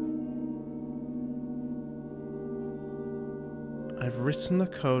 I've written the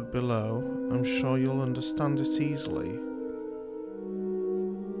code below. I'm sure you'll understand it easily.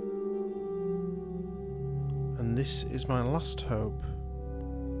 And this is my last hope.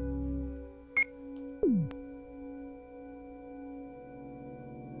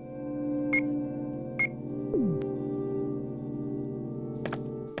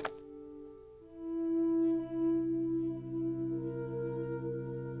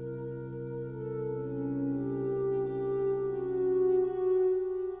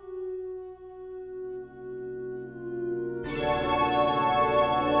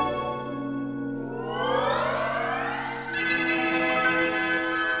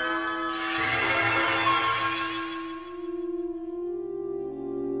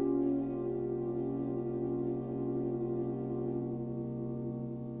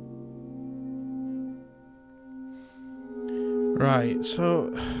 Right,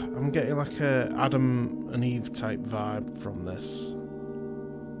 so I'm getting like a Adam and Eve type vibe from this.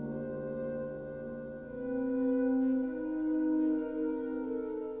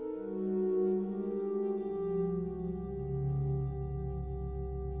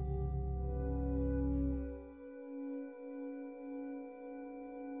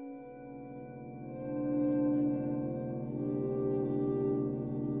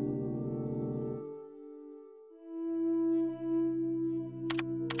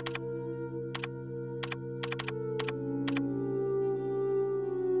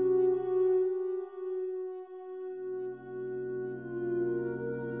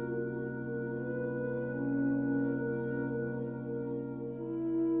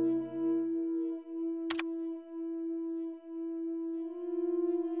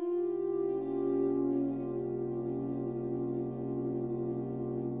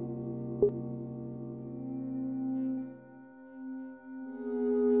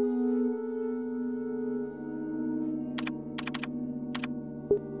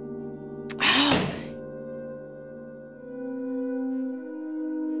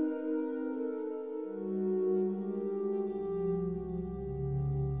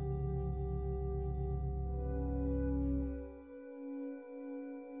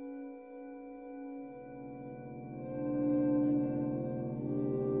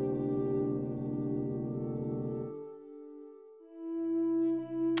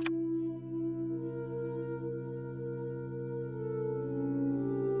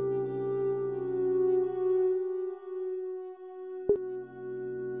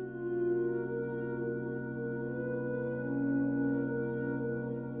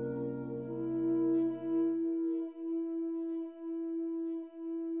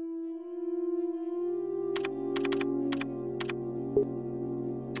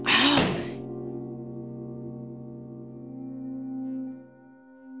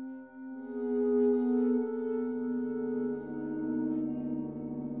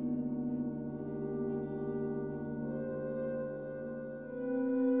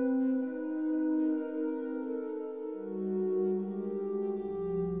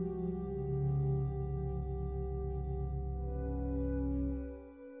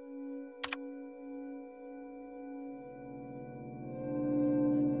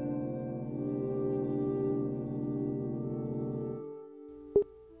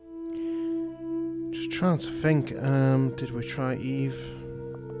 trying to think. Did we try Eve?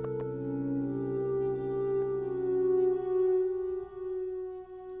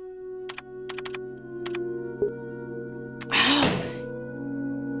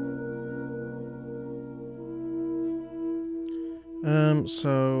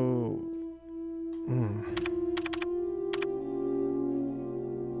 So...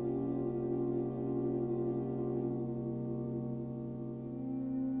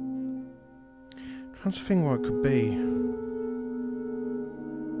 Trying to think what it could be.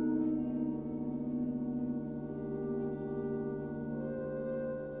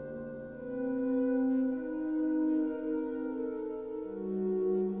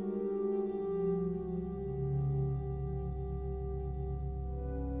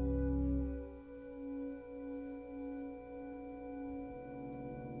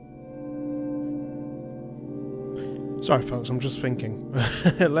 Sorry folks, I'm just thinking.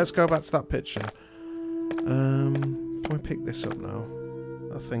 Let's go back to that picture. Can we pick this up now?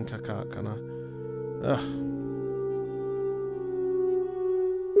 I think I can't, can I? Ugh.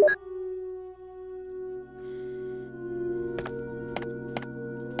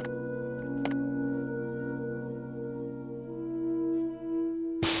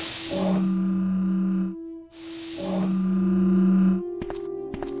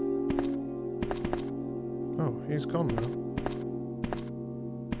 Oh, he's gone now.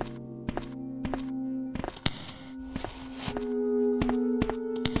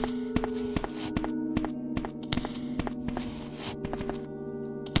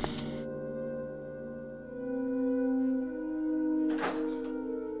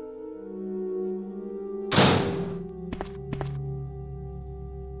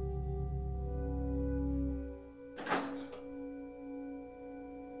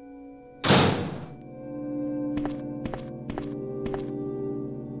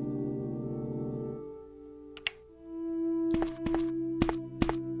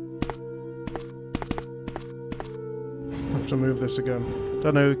 To move this again.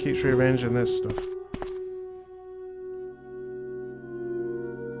 Don't know who keeps rearranging this stuff.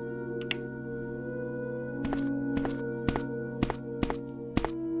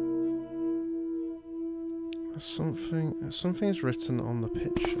 Something is written on the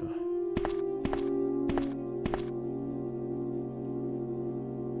picture.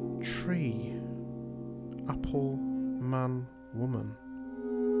 Tree. Apple. Man. Woman.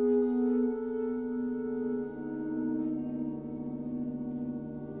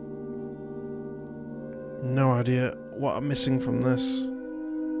 No idea what I'm missing from this.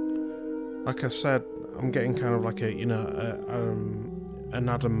 Like I said, I'm getting kind of like a, you know, an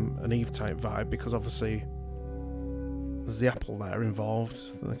Adam and Eve type vibe, because obviously there's the apple there involved.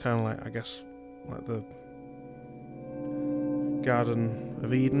 They're kind of like, I guess, like the Garden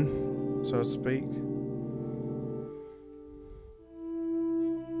of Eden, so to speak.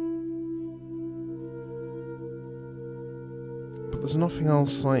 But there's nothing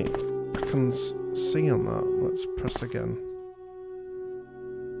else like I can see on that. Let's press again.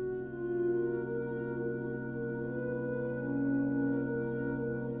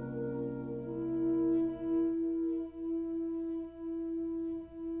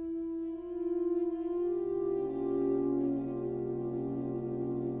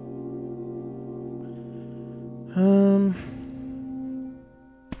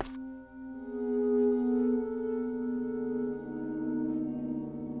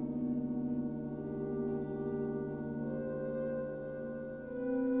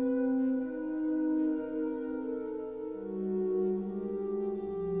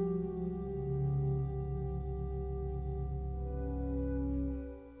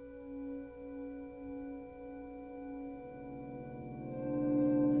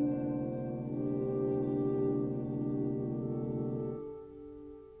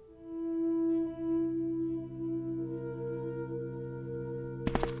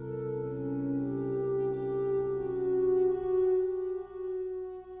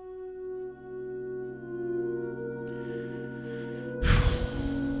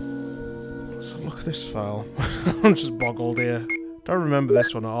 This file. I'm just boggled here. Don't remember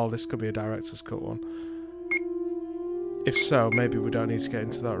this one at all. This could be a director's cut one. If so, maybe we don't need to get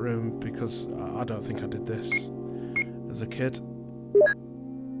into that room, because I don't think I did this as a kid.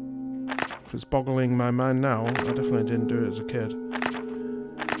 If it's boggling my mind now, I definitely didn't do it as a kid.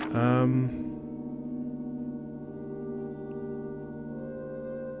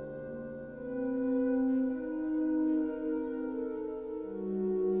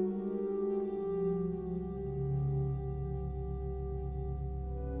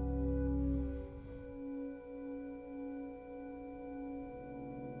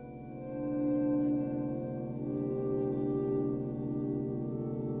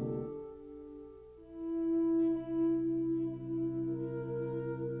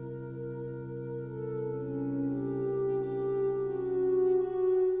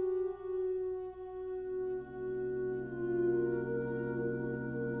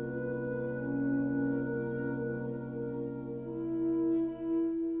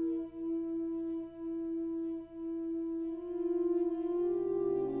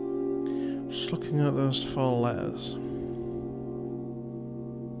 Just looking at those 4 letters.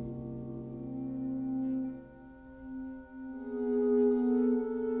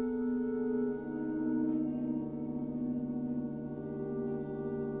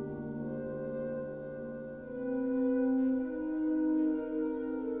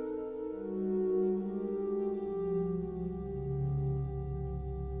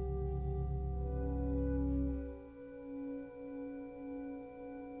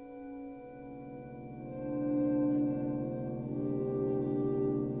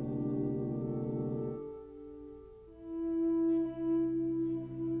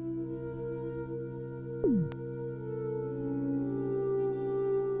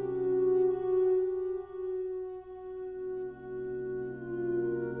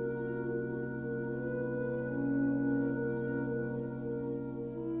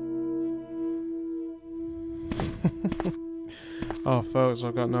 Oh, folks,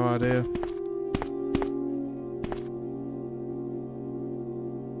 I've got no idea.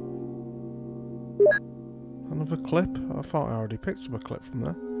 Another clip? I thought I already picked up a clip from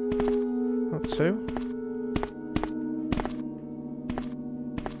there. Not 2.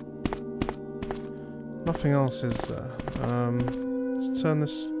 Nothing else is there. Let's turn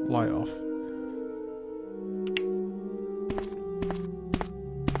this light off.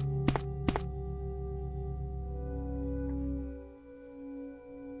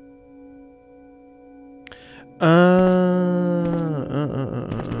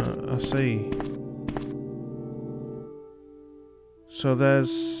 I see. So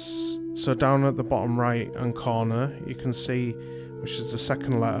down at the bottom right hand corner, you can see which is the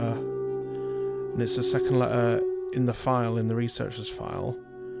second letter, and it's the second letter in the file, in the researcher's file.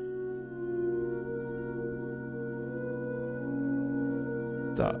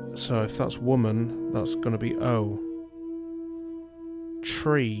 So if that's woman, that's going to be O.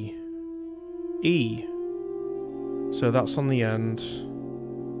 Tree, E. So that's on the end.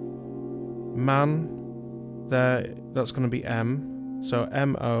 Man, there, that's going to be M. So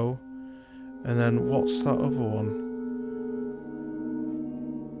M-O. And then what's that other one?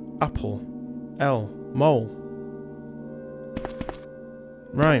 Apple. L. Mole.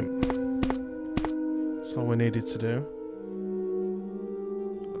 Right. That's all we needed to do.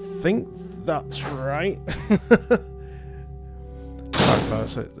 I think that's right. Sorry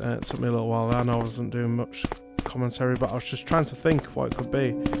folks, it took me a little while. I know I wasn't doing much commentary, but I was just trying to think what it could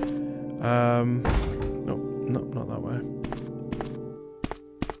be. No, not that way.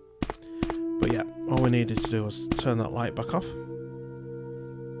 But yeah, all we needed to do was turn that light back off.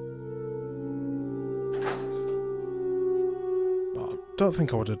 But I don't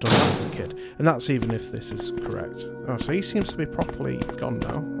think I would have done that as a kid. And that's even if this is correct. Oh, so he seems to be properly gone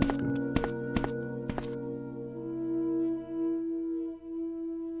now. That's good.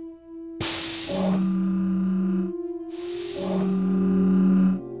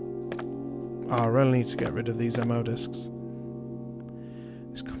 I really need to get rid of these MO discs.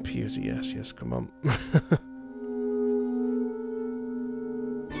 This computer, yes, come on.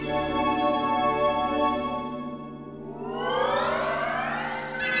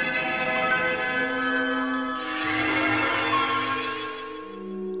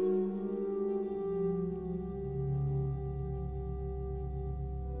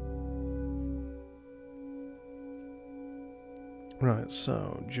 Right,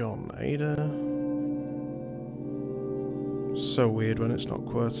 so John Ada. So weird when it's not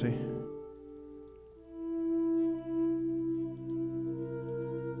QWERTY.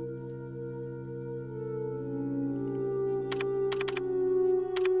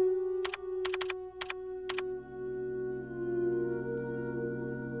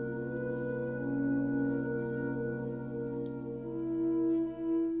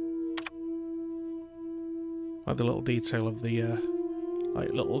 Like the little detail of the like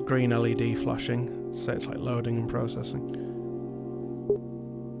little green LED flashing, so it's like loading and processing.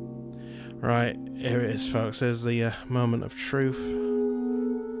 Right, here it is folks, here's the moment of truth.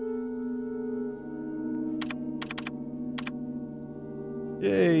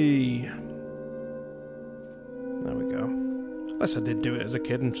 Yay! There we go. Unless I did do it as a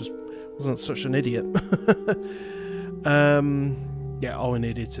kid and just wasn't such an idiot. Yeah, all we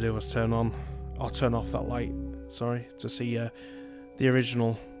needed to do was turn off that light, sorry, to see the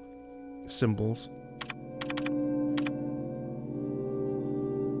original symbols.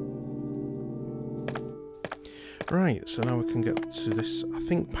 Right, so now we can get to this, I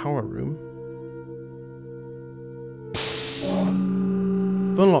think, power room.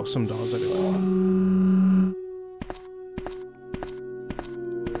 We've unlocked some doors anyway.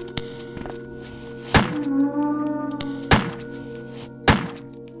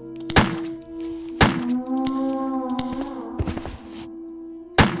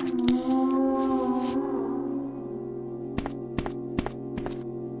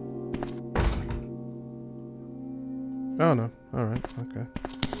 Oh no, alright, okay.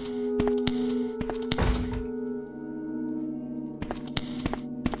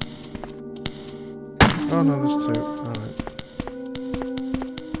 Oh no, there's two, alright.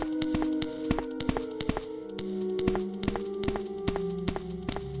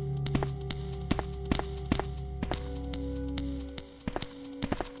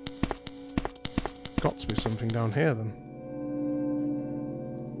 Got to be something down here then.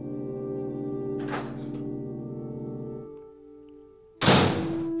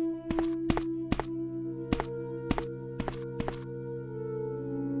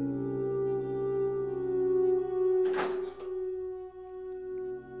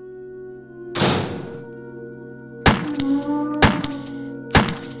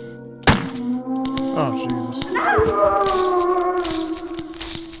 Oh, Jesus.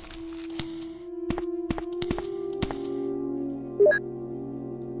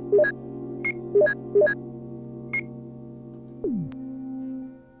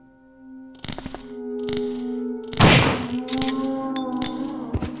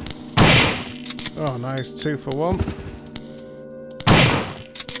 Oh, nice. 2 for 1.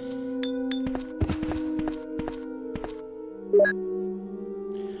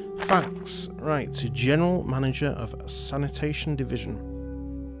 Facts. Right, to General Manager of Sanitation Division.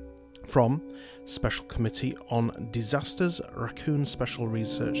 From Special Committee on Disasters, Raccoon Special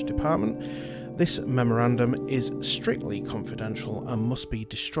Research Department. This memorandum is strictly confidential and must be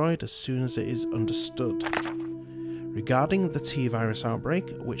destroyed as soon as it is understood. Regarding the T-virus outbreak,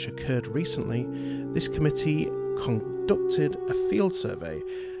 which occurred recently, this committee conducted a field survey.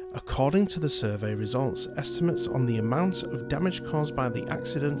 According to the survey results, estimates on the amount of damage caused by the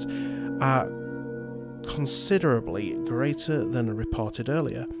accident are considerably greater than reported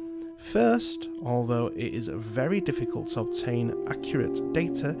earlier. First, although it is very difficult to obtain accurate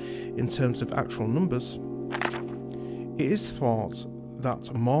data in terms of actual numbers, it is thought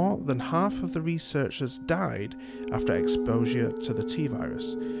that more than half of the researchers died after exposure to the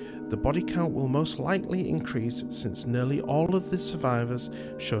T-virus. The body count will most likely increase since nearly all of the survivors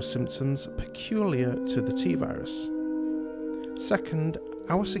show symptoms peculiar to the T-virus. Second,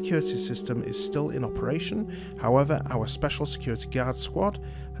 our security system is still in operation, however our special security guard squad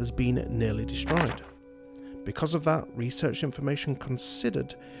has been nearly destroyed. Because of that, research information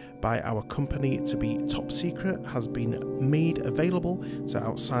considered by our company to be top secret has been made available to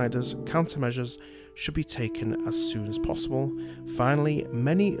outsiders. Countermeasures should be taken as soon as possible. Finally,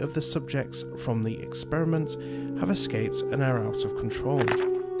 many of the subjects from the experiment have escaped and are out of control.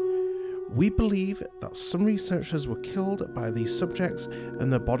 We believe that some researchers were killed by these subjects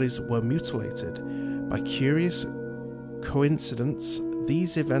and their bodies were mutilated. By curious coincidence,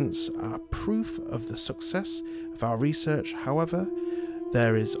 these events are proof of the success of our research. However,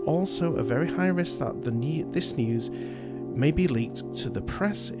 there is also a very high risk that this news may be leaked to the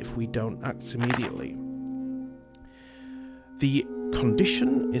press if we don't act immediately. The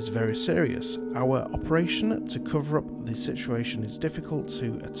condition is very serious. Our operation to cover up the situation is difficult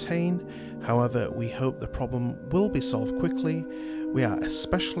to attain. However, we hope the problem will be solved quickly. We are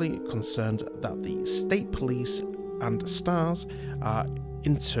especially concerned that the state police and STARS are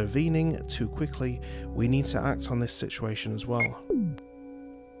intervening too quickly. We need to act on this situation as well.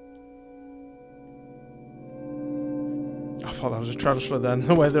 I thought that was a tarantula then,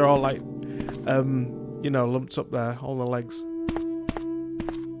 the way they're all like, you know, lumped up there, all the legs.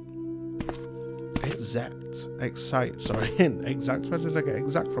 Excite, where did I get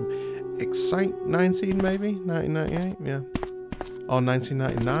exact from? Excite 19 maybe? 1998, yeah. Or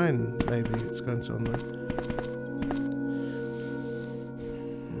 1999 maybe it's going to on there.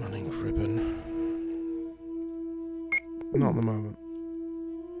 Manning Cribbin. Not at the moment.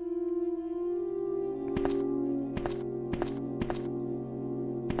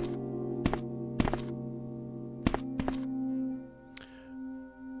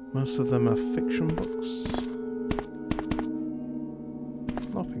 Most of them are fiction books.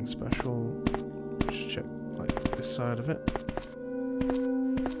 Nothing special. Just check like this side of it.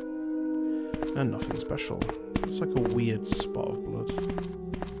 And nothing special. It's like a weird spot of blood.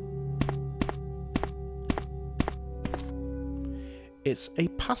 It's a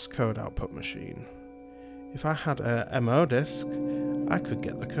passcode output machine. If I had a MO disk, I could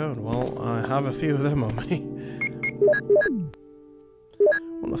get the code. Well, I have a few of them on me.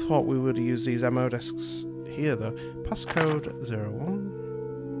 I thought we would use these MO disks here though. Passcode 01.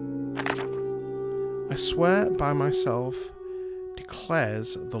 I swear by myself,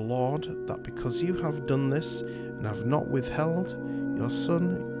 declares the Lord, that because you have done this and have not withheld your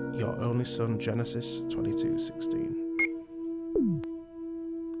son, your only son, Genesis 22:16.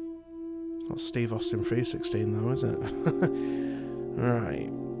 Not Steve Austin 316 though, is it? Right.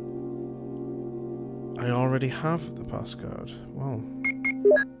 I already have the passcode. Well,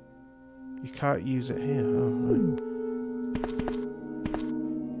 you can't use it here. Oh, right.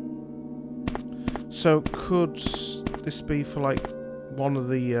 So could this be for like one of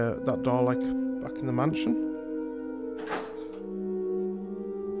the that door like back in the mansion?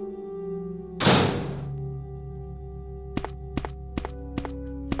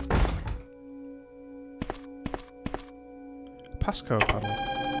 Passcode panel.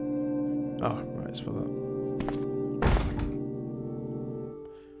 Oh, right, it's for that.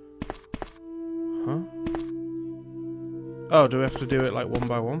 Huh? Oh, do we have to do it like one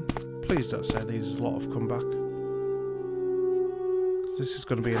by one? Please don't say these lot have come back. 'Cause this is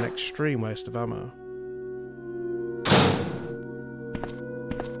going to be an extreme waste of ammo.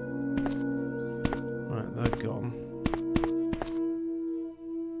 Right, they're gone.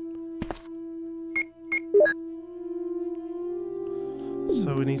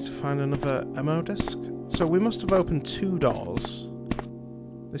 So we need to find another ammo disc. So we must have opened 2 doors.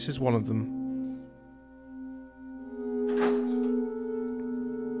 This is one of them.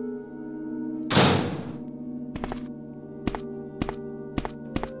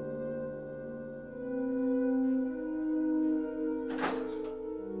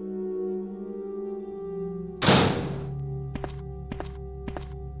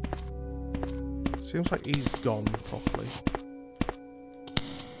 Seems like he's gone properly.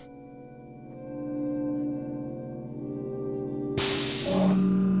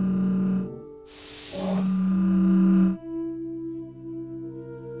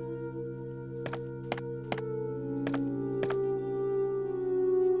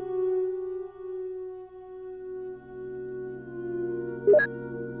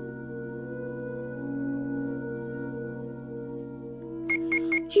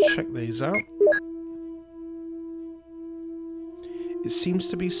 Let's check these out. It seems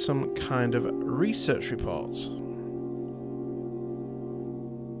to be some kind of research report.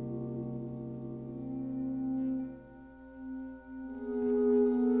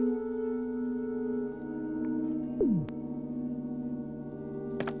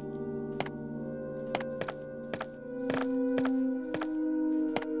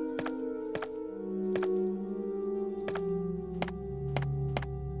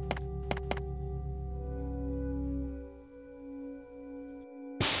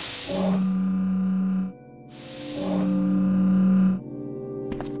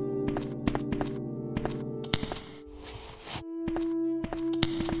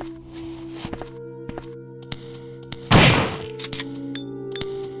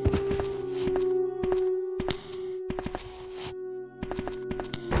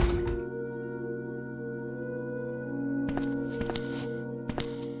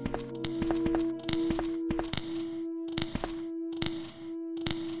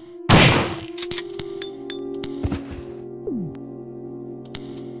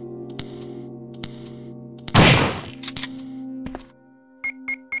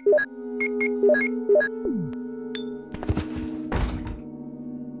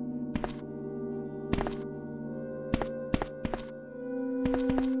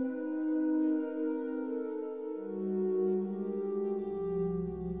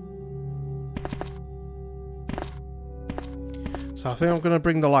 So I think I'm going to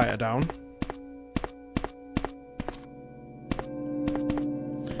bring the lighter down.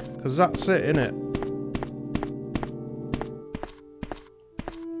 Because that's it, innit?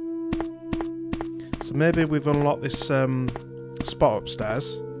 So maybe we've unlocked this spot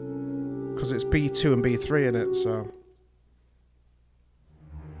upstairs. Because it's B2 and B3 in it, so...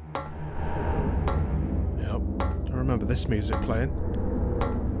 Yep, I remember this music playing.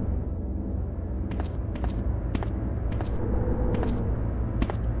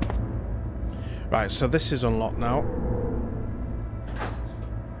 Right, so this is unlocked now.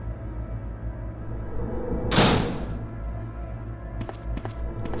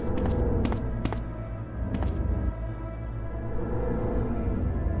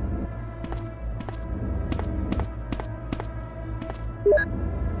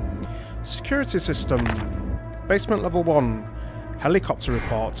 Security system. Basement level 1. Helicopter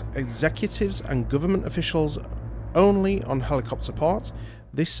report. Executives and government officials only on helicopter port.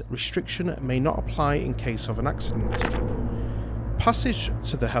 This restriction may not apply in case of an accident. Passage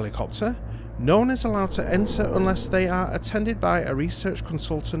to the helicopter. No one is allowed to enter unless they are attended by a research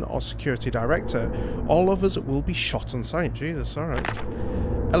consultant or security director. All others will be shot on sight. Jesus, alright.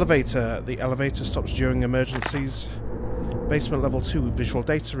 Elevator. The elevator stops during emergencies. Basement level 2. Visual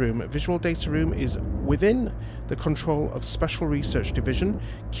data room. Visual data room is Within the control of Special Research Division,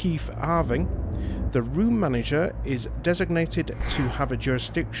 Keith Arving, the room manager is designated to have a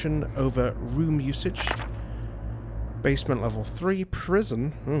jurisdiction over room usage. Basement level 3,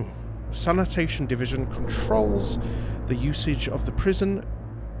 prison. Sanitation Division controls the usage of the prison.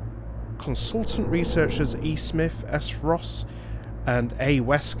 Consultant researchers E. Smith, S. Ross, and A.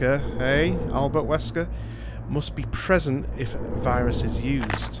 Wesker, hey, Albert Wesker, must be present if virus is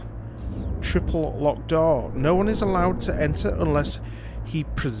used. Triple locked door. No one is allowed to enter unless he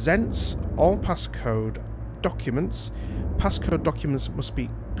presents all passcode documents. Passcode documents must be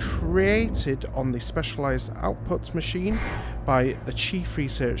created on the specialized output machine by the chief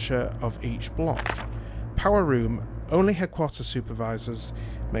researcher of each block. Power room. Only headquarters supervisors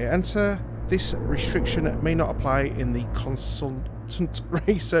may enter. This restriction may not apply in the consultant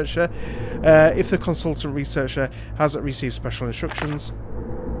researcher if the consultant researcher hasn't received special instructions.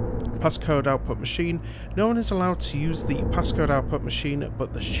 Passcode output machine. No one is allowed to use the passcode output machine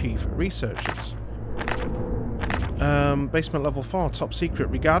but the chief researchers. Basement level 4, top secret.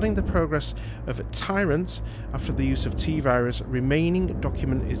 Regarding the progress of Tyrant after the use of T-Virus, remaining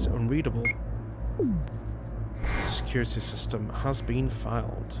document is unreadable. Security system has been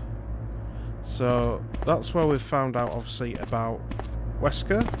filed. So that's where we've found out, obviously, about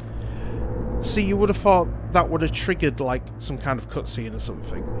Wesker. See, you would have thought that would have triggered like some kind of cutscene or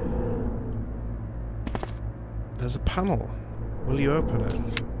something. There's a panel. Will you open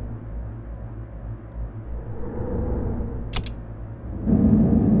it?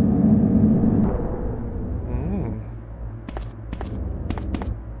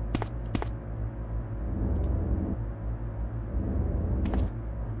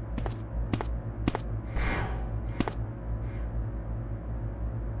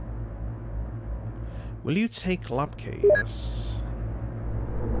 Will you take lab key? Yes.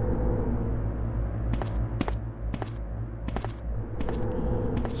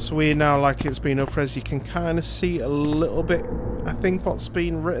 So we now, like it's been up-res, you can kind of see a little bit, I think, what's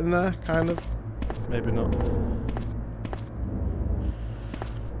been written there, kind of. Maybe not.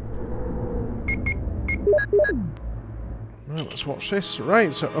 Right, let's watch this.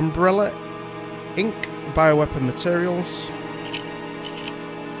 Right, so Umbrella Inc. Bioweapon Materials.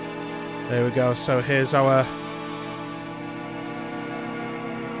 There we go. So here's our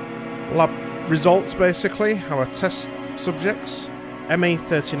lab results, basically. Our test subjects.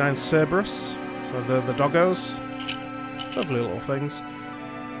 MA39 Cerberus. So they're the doggos. Lovely little things.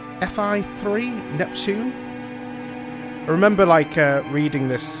 FI3 Neptune. I remember like reading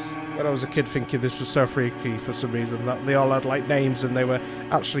this when I was a kid, thinking this was so freaky for some reason, that they all had like names and they were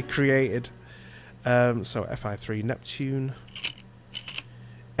actually created. So FI3 Neptune.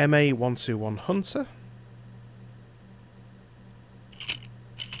 MA121 Hunter.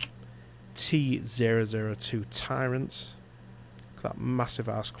 T002 Tyrant. Look at that massive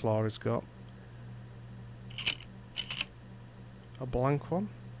ass claw he's got. A blank one.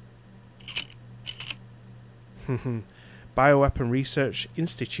 Bioweapon Research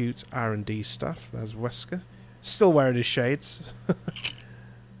Institute R&D staff. There's Wesker. Still wearing his shades.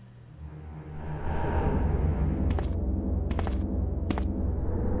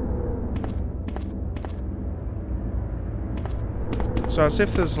 So as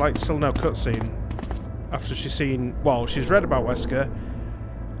if there's like still no cutscene after she's seen, well, she's read about Wesker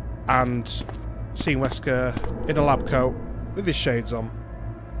and seen Wesker in a lab coat with his shades on.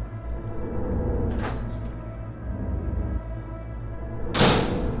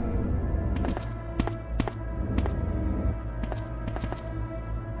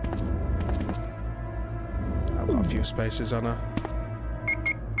 I've got a few spaces on her.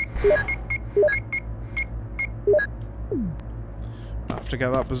 I have to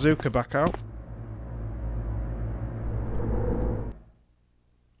get that bazooka back out.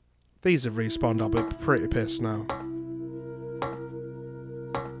 These have respawned. I'll be pretty pissed now.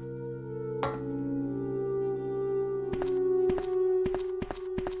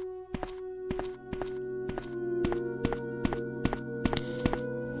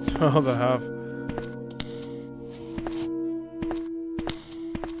 Oh, they have.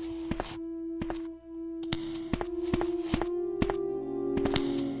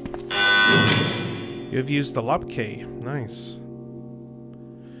 You've used the lab key. Nice.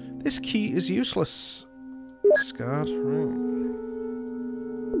 This key is useless. Discard. Right.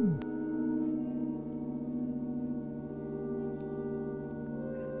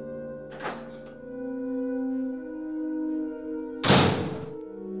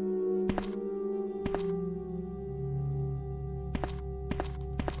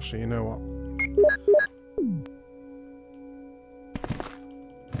 Actually, you know what?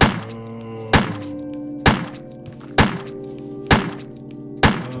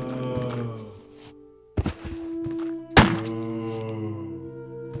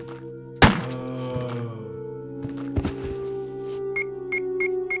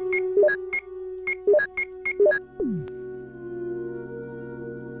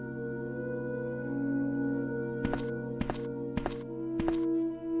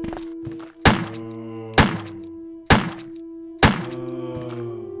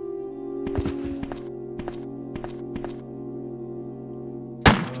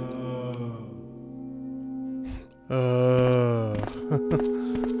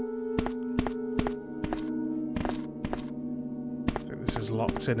 is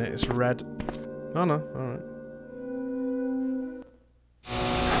locked in it. It's red. Oh no, alright.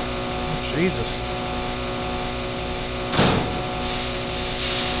 Oh, Jesus.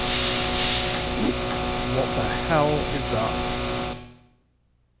 What the hell is that?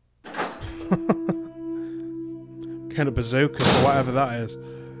 Kind of bazooka or whatever that is.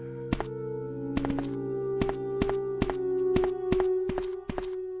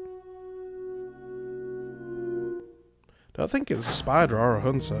 Don't think it was a spider or a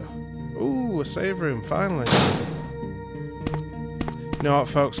hunter. Ooh, a save room, finally. You know what,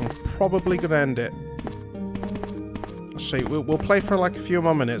 folks? I'm probably going to end it. Actually, we'll play for like a few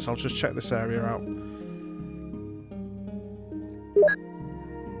more minutes. I'll just check this area out.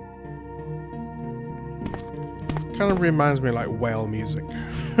 Kind of reminds me of like whale music.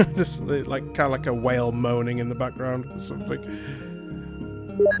 This like kind of like a whale moaning in the background or something.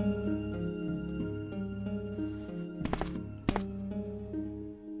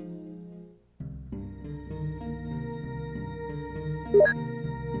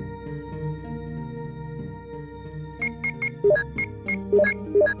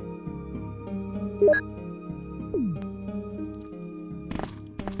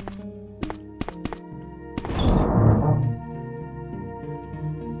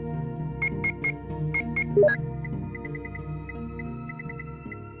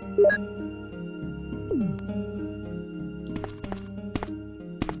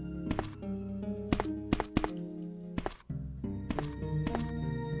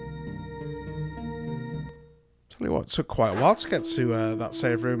 Tell you what, it took quite a while to get to that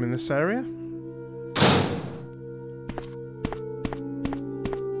save room in this area.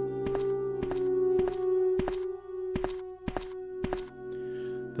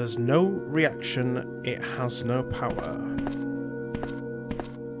 There's no reaction, it has no power.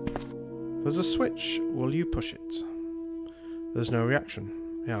 There's a switch, will you push it? There's no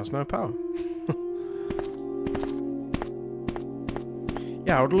reaction, it has no power.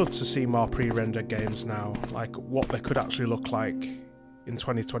 Yeah, I would love to see more pre-rendered games now, like what they could actually look like in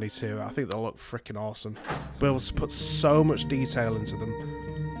 2022. I think they'll look freaking awesome. Be able to put so much detail into them.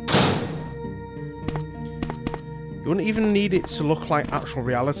 You wouldn't even need it to look like actual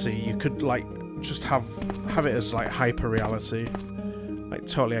reality. You could like just have it as like hyper reality, like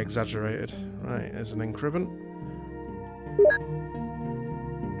totally exaggerated. Right, there's an increment.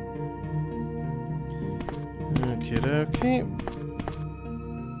 Okie dokie.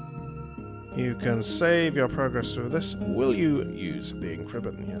 You can save your progress through this. Will you use the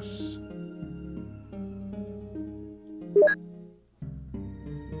increment? Yes.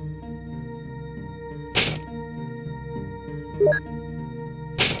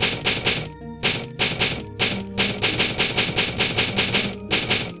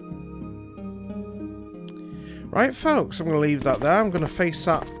 Right, folks, I'm going to leave that there. I'm going to face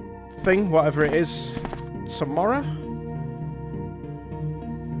that thing, whatever it is, tomorrow.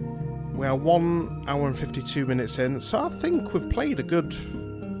 We are 1 hour and 52 minutes in, so I think we've played a good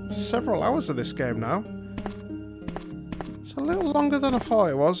several hours of this game now. It's a little longer than I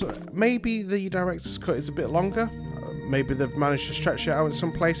thought it was. Maybe the director's cut is a bit longer. Maybe they've managed to stretch it out in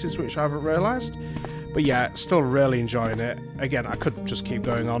some places which I haven't realised. But yeah, still really enjoying it. Again, I could just keep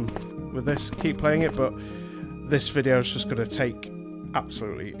going on with this, keep playing it, but this video is just going to take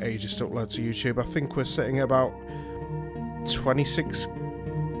absolutely ages to upload to YouTube. I think we're sitting at about 26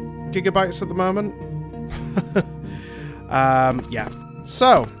 gigabytes at the moment. Yeah,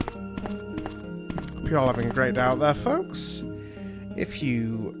 so hope you're all having a great day out there, folks. If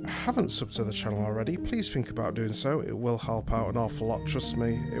you haven't subbed to the channel already, please think about doing so. It will help out an awful lot, trust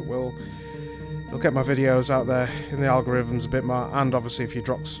me, it will. It'll get my videos out there in the algorithms a bit more, and obviously if you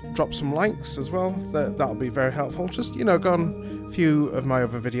drop some likes as well, that'll be very helpful. Just, you know, go on a few of my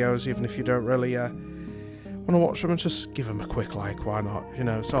other videos, even if you don't really want to watch them, and just give them a quick like, why not? You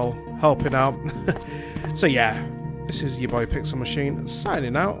know, it's all helping out. So yeah, this is your boy Pixel Machine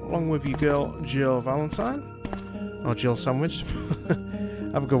signing out, along with your girl Jill Valentine, or Jill Sandwich.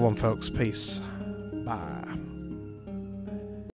 Have a good one, folks. Peace. Bye.